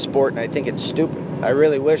making it a sport, and I think it's stupid. I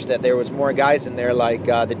really wish that there was more guys in there like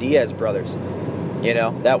the Diaz brothers, you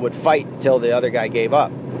know, that would fight until the other guy gave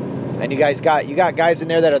up. And you got guys in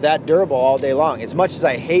there that are that durable all day long. As much as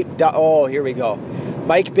I hate... here we go.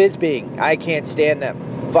 Mike Bisping. I can't stand that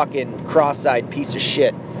fucking cross-eyed piece of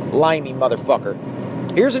shit. Limey motherfucker.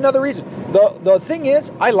 Here's another reason. The thing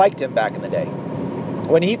is, I liked him back in the day.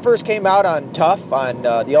 When he first came out on Tough, on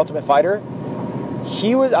The Ultimate Fighter,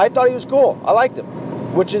 I thought he was cool. I liked him.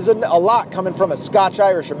 Which is a lot coming from a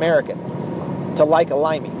Scotch-Irish American to like a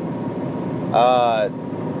Limey.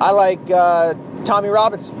 I like Tommy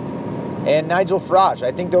Robinson and Nigel Farage.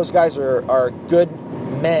 I think those guys are good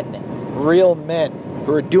men, real men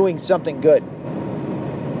who are doing something good.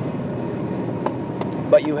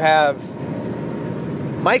 But you have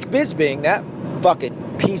Mike Bisping, that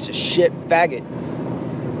fucking piece of shit faggot,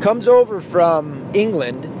 comes over from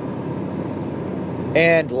England,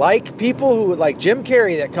 and like people who, like Jim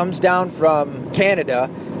Carrey that comes down from Canada,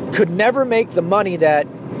 could never make the money that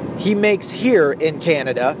he makes here in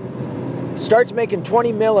Canada, starts making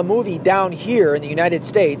 20 mil a movie down here in the United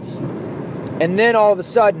States, and then all of a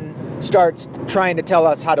sudden starts trying to tell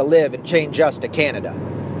us how to live and change us to Canada.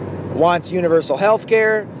 Wants universal health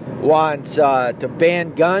care, wants to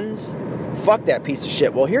ban guns. Fuck that piece of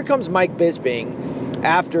shit. Well, here comes Mike Bisping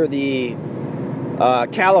after the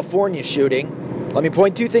California shooting. Let me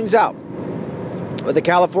point two things out with the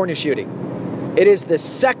California shooting. It is the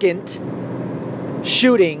second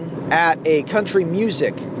shooting at a country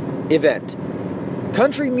music event.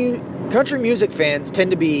 Country music fans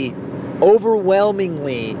tend to be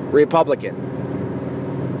overwhelmingly Republican.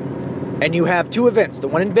 And you have two events. The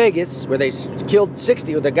one in Vegas, where they killed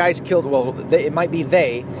 60, or the guys killed, well, it might be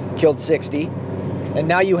they killed 60. And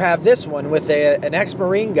now you have this one with an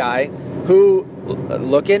ex-Marine guy who,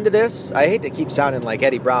 look into this. I hate to keep sounding like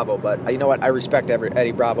Eddie Bravo, but you know what? I respect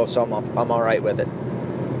Eddie Bravo, so I'm all right with it.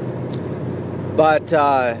 But,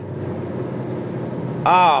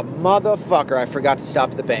 motherfucker, I forgot to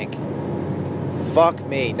stop at the bank. Fuck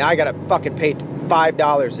me. Now I gotta fucking pay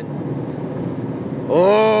 $5 and...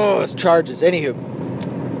 Oh, it's charges. Anywho.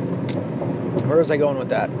 Where was I going with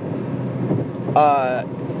that?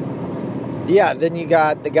 Yeah, then you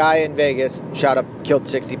got the guy in Vegas, shot up, killed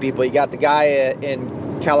 60 people. You got the guy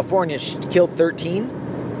in California, killed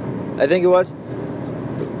 13, I think it was.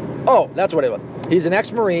 Oh, that's what it was. He's an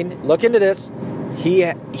ex-Marine. Look into this. He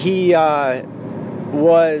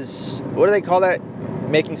was, what do they call that?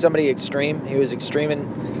 Making somebody extreme. He was exterminated.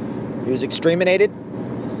 He was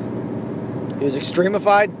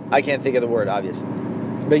extremified. I can't think of the word, obviously.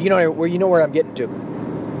 But you know where I'm getting to.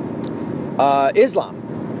 Islam.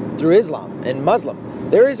 Through Islam and Muslim.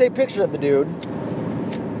 There is a picture of the dude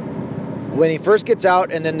when he first gets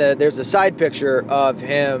out, and then there's a side picture of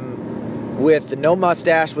him with the no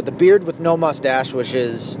mustache, with the beard with no mustache, which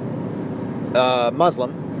is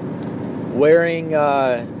Muslim, wearing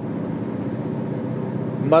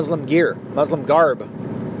Muslim gear, Muslim garb,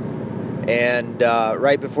 and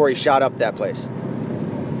right before he shot up that place.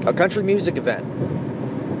 A country music event.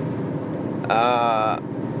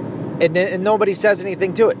 And nobody says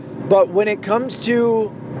anything to it. But when it comes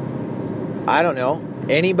to, I don't know,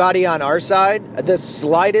 anybody on our side, the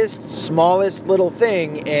slightest, smallest little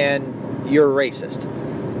thing, and you're racist.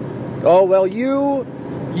 Oh, well, you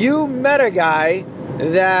met a guy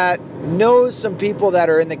that knows some people that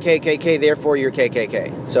are in the KKK, therefore you're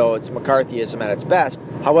KKK. So it's McCarthyism at its best.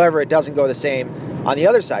 However, it doesn't go the same on the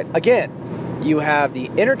other side. Again, you have the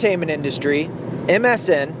entertainment industry,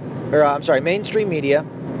 mainstream media,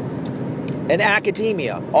 and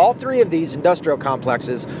academia. All three of these industrial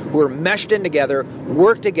complexes were meshed in together,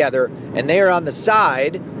 work together, and they are on the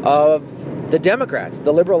side of the Democrats,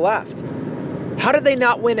 the liberal left. How did they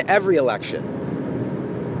not win every election?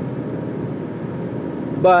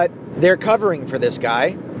 But they're covering for this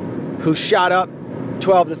guy who shot up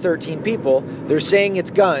 12 to 13 people. They're saying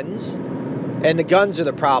it's guns, and the guns are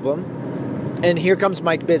the problem. And here comes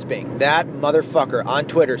Mike Bisping. That motherfucker on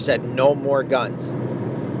Twitter said no more guns.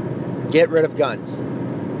 Get rid of guns.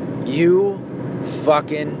 You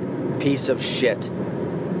fucking piece of shit.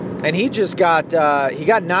 And he just got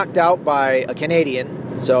knocked out by a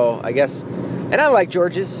Canadian. So I guess, and I like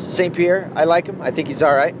Georges St. Pierre. I like him. I think he's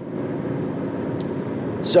all right.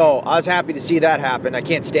 So I was happy to see that happen. I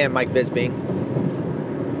can't stand Mike Bisping.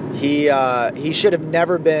 He should have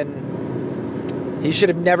never been. He should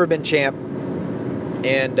have never been champ.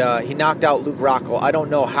 And he knocked out Luke Rockhold. I don't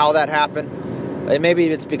know how that happened. Maybe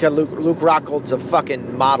it's because Luke Rockhold's a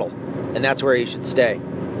fucking model, and that's where he should stay.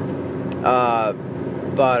 But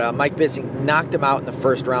Mike Bisping knocked him out in the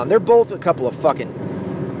first round. They're both a couple of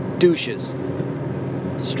fucking douches.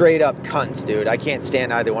 Straight up cunts, dude. I can't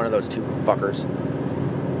stand either one of those two fuckers.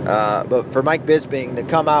 But for Mike Bisping to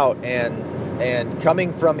come out and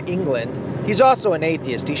coming from England, he's also an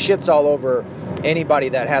atheist. He shits all over anybody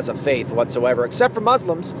that has a faith whatsoever, except for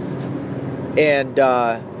Muslims. And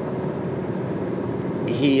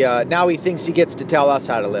now he thinks he gets to tell us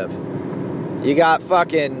how to live. You got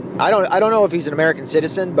fucking, I don't know if he's an American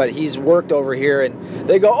citizen, but he's worked over here, and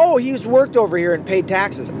they go, oh, he's worked over here and paid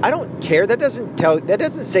taxes. I don't care. That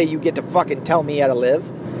doesn't say you get to fucking tell me how to live.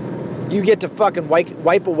 You get to fucking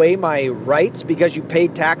wipe away my rights because you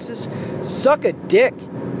paid taxes? Suck a dick,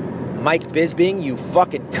 Mike Bisping, you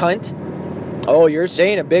fucking cunt. Oh, you're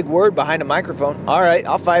saying a big word behind a microphone. All right,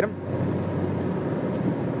 I'll fight him.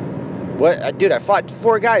 What, dude? I fought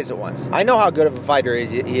 4 guys at once. I know how good of a fighter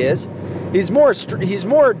he is. He's more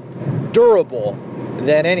durable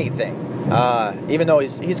than anything. Even though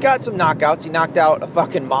he's got some knockouts. He knocked out a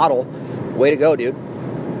fucking model. Way to go, dude.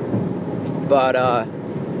 But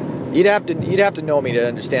you'd have to know me to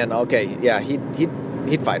understand. Okay, yeah,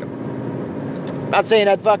 he'd fight him. Not saying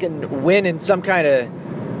I'd fucking win in some kind of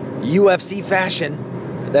UFC fashion.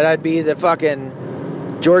 That I'd be the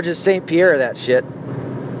fucking Georges St. Pierre of that shit.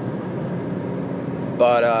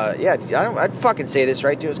 But, yeah, I'd fucking say this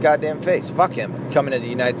right to his goddamn face. Fuck him coming to the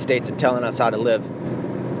United States and telling us how to live.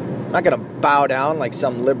 I'm not gonna bow down like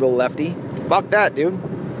some liberal lefty. Fuck that, dude.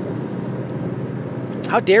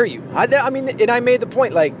 How dare you? I mean, and I made the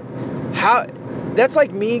point, like, how... That's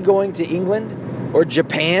like me going to England or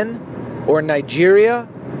Japan or Nigeria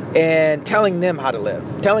and telling them how to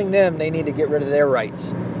live. Telling them they need to get rid of their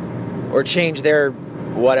rights or change their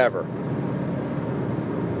whatever.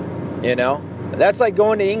 You know? That's like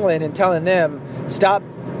going to England and telling them, stop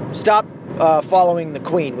following the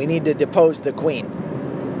Queen. We need to depose the Queen.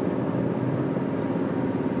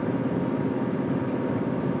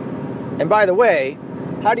 And by the way,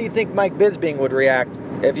 how do you think Mike Bisping would react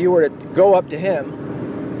if you were to go up to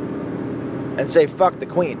him and say, fuck the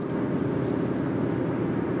Queen?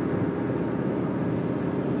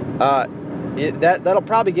 That'll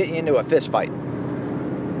probably get you into a fist fight.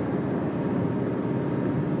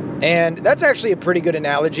 And that's actually a pretty good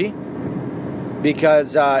analogy,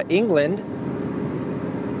 because England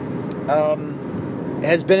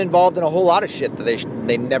has been involved in a whole lot of shit that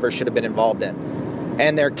they never should have been involved in.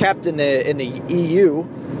 And they're kept in the EU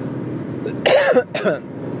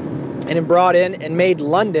and brought in and made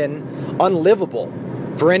London unlivable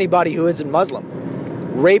for anybody who isn't Muslim.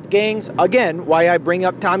 Rape gangs, again, why I bring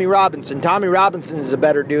up Tommy Robinson. Tommy Robinson is a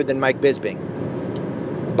better dude than Mike Bisping.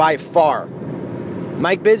 By far.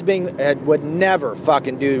 Mike Bisping would never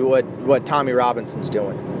fucking do what Tommy Robinson's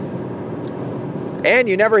doing. And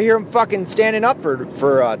you never hear him fucking standing up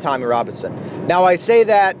for Tommy Robinson. Now, I say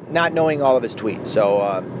that not knowing all of his tweets,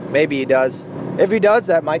 so maybe he does. If he does,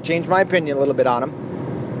 that might change my opinion a little bit on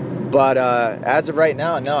him. But as of right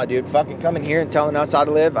now, no, dude. Fucking coming here and telling us how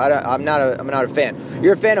to live, I'm not a fan.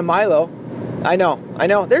 You're a fan of Milo. I know.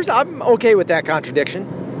 I'm okay with that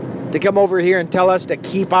contradiction. To come over here and tell us to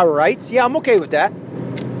keep our rights, yeah, I'm okay with that.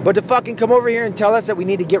 But to fucking come over here and tell us that we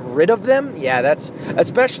need to get rid of them, yeah, that's,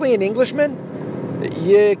 especially an Englishman,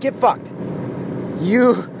 you get fucked.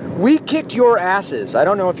 We kicked your asses. I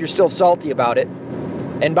don't know if you're still salty about it.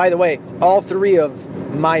 And by the way, all three of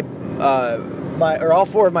my all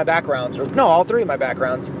four of my backgrounds, or no, all three of my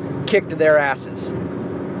backgrounds kicked their asses.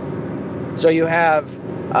 So you have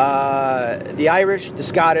the Irish, the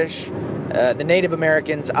Scottish, the Native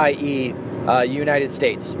Americans, i.e. United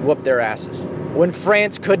States, whooped their asses. When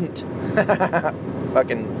France couldn't.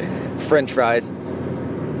 Fucking French fries.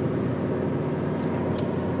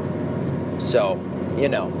 So, you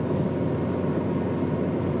know.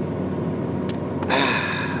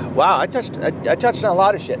 Wow, I touched on a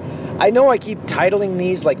lot of shit. I know I keep titling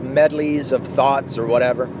these like medleys of thoughts or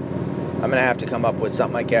whatever. I'm going to have to come up with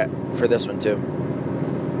something like that for this one too.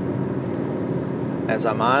 As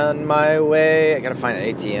I'm on my way, I got to find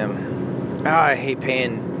an ATM. Oh, I hate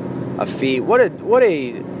paying a fee. What a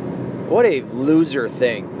loser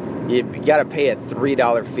thing. You got to pay a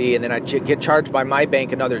 $3 fee, and then I get charged by my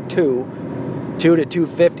bank another $2 to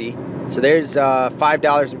 $2.50. So there's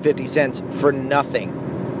 $5.50 for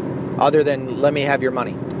nothing, other than let me have your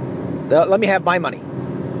money. Let me have my money.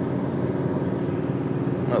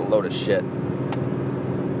 What a load of shit.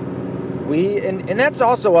 And that's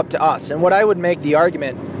also up to us. And what I would make the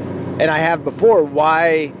argument, and I have before,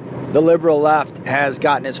 why the liberal left has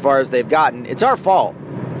gotten as far as they've gotten, it's our fault.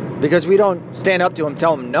 Because we don't stand up to them,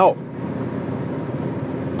 tell them no.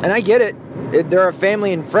 And I get it. They're our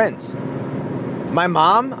family and friends. My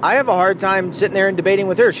mom, I have a hard time sitting there and debating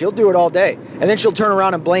with her. She'll do it all day. And then she'll turn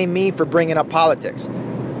around and blame me for bringing up politics,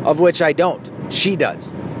 of which I don't. She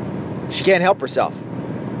does. She can't help herself.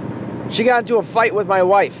 She got into a fight with my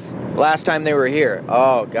wife last time they were here.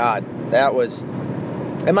 Oh, God. That was...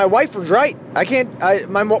 And my wife was right.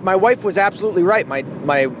 My wife was absolutely right.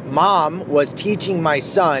 My mom was teaching my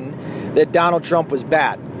son that Donald Trump was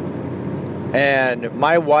bad. And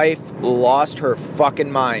my wife lost her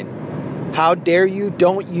fucking mind. How dare you?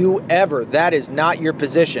 Don't you ever. That is not your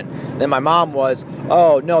position. Then my mom was,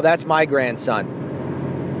 oh, no, that's my grandson.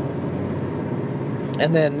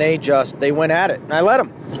 And then they went at it. And I let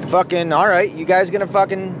them. Fucking, all right, you guys gonna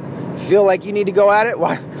fucking feel like you need to go at it?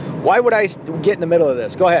 Why would I get in the middle of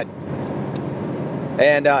this? Go ahead.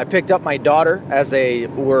 And I picked up my daughter as the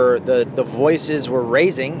voices were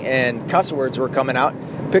raising and cuss words were coming out.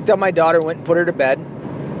 Picked up my daughter, went and put her to bed.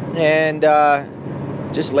 And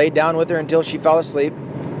just laid down with her until she fell asleep.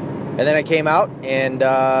 And then I came out, and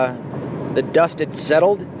the dust had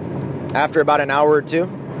settled after about an hour or two.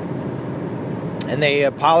 And they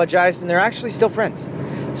apologized, and they're actually still friends.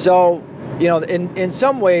 So, you know, in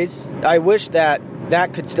some ways, I wish that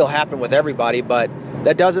could still happen with everybody, but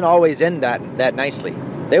that doesn't always end that nicely.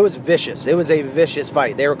 It was vicious. It was a vicious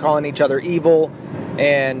fight. They were calling each other evil,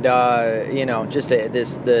 and, you know, just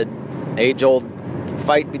the age-old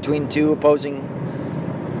fight between two opposing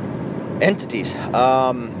entities.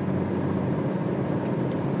 But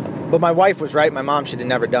my wife was right. My mom should have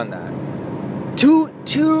never done that.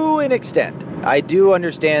 To an extent. I do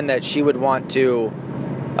understand that she would want to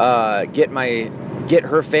get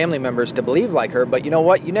her family members to believe like her, but you know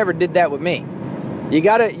what? You never did that with me.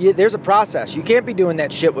 There's a process. You can't be doing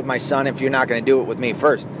that shit with my son if you're not going to do it with me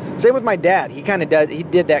first. Same with my dad. He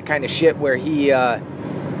did that kind of shit where he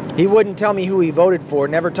He wouldn't tell me who he voted for,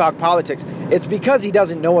 never talk politics. It's because he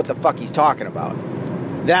doesn't know what the fuck he's talking about.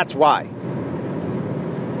 That's why.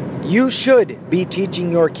 You should be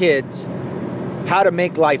teaching your kids how to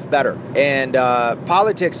make life better. And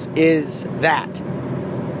politics is that.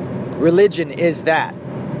 Religion is that.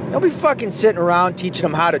 Don't be fucking sitting around teaching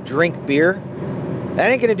them how to drink beer.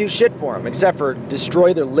 That ain't going to do shit for them, except for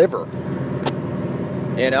destroy their liver.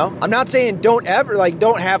 You know? I'm not saying don't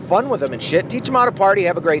have fun with them and shit. Teach them how to party,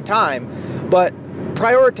 have a great time. But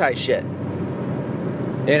prioritize shit.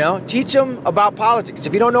 You know? Teach them about politics.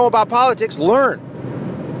 If you don't know about politics, learn.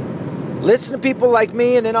 Listen to people like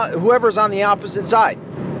me and then whoever's on the opposite side.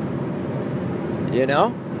 You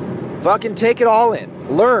know? Fucking take it all in.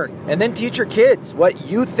 Learn. And then teach your kids what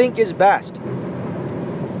you think is best.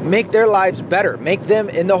 Make their lives better. Make them...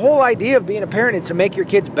 And the whole idea of being a parent is to make your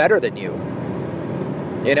kids better than you.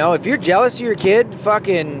 You know? If you're jealous of your kid,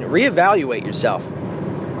 fucking reevaluate yourself.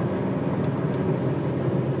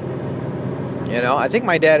 You know? I think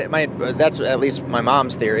my dad... that's at least my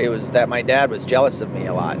mom's theory, was that my dad was jealous of me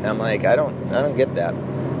a lot. And I'm like, I don't get that.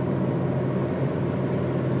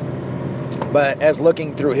 But as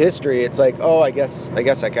looking through history, it's like, oh, I guess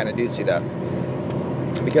I kind of do see that.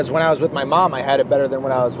 Because when I was with my mom, I had it better than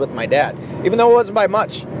when I was with my dad. Even though it wasn't by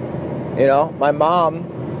much. You know, my mom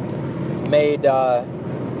made, I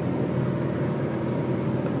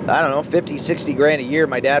don't know, 50, 60 grand a year.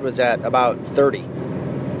 My dad was at about 30,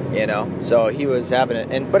 you know. So he was having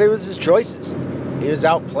it. But it was his choices. He was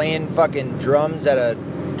out playing fucking drums at a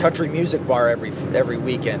country music bar every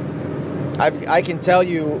weekend. I can tell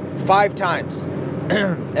you 5 times,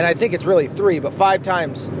 and I think it's really 3, but 5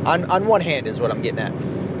 times on one hand is what I'm getting at,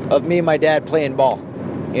 of me and my dad playing ball,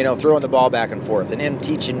 you know, throwing the ball back and forth, and him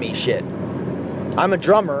teaching me shit. I'm a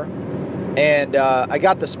drummer, and I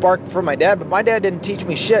got the spark from my dad, but my dad didn't teach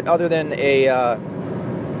me shit other than a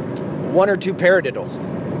 1 or 2 paradiddles.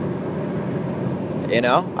 You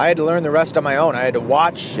know, I had to learn the rest on my own. I had to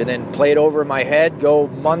watch and then play it over in my head, go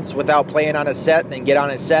months without playing on a set, and then get on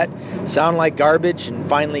a set, sound like garbage, and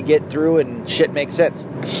finally get through and shit makes sense.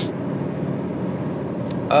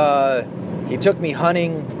 He took me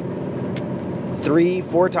hunting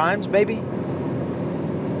 3-4 times, maybe.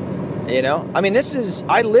 You know, I mean,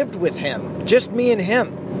 I lived with him, just me and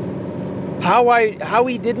him. How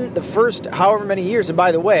he didn't the first however many years, and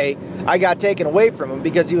by the way, I got taken away from him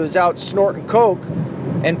because he was out snorting coke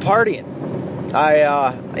and partying.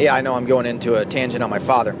 I know I'm going into a tangent on my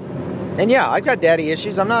father. And yeah, I've got daddy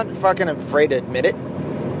issues. I'm not fucking afraid to admit it.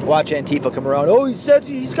 Watch Antifa come around. Oh, he says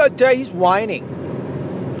he's whining.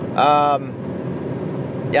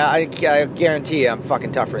 Yeah, I guarantee you I'm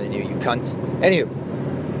fucking tougher than you cunts. Anywho.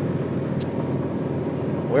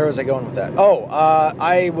 Where was I going with that? Oh,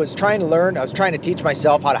 I was trying to teach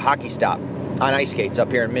myself how to hockey stop on ice skates up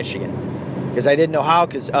here in Michigan. Because I didn't know how,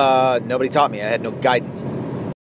 because nobody taught me. I had no guidance.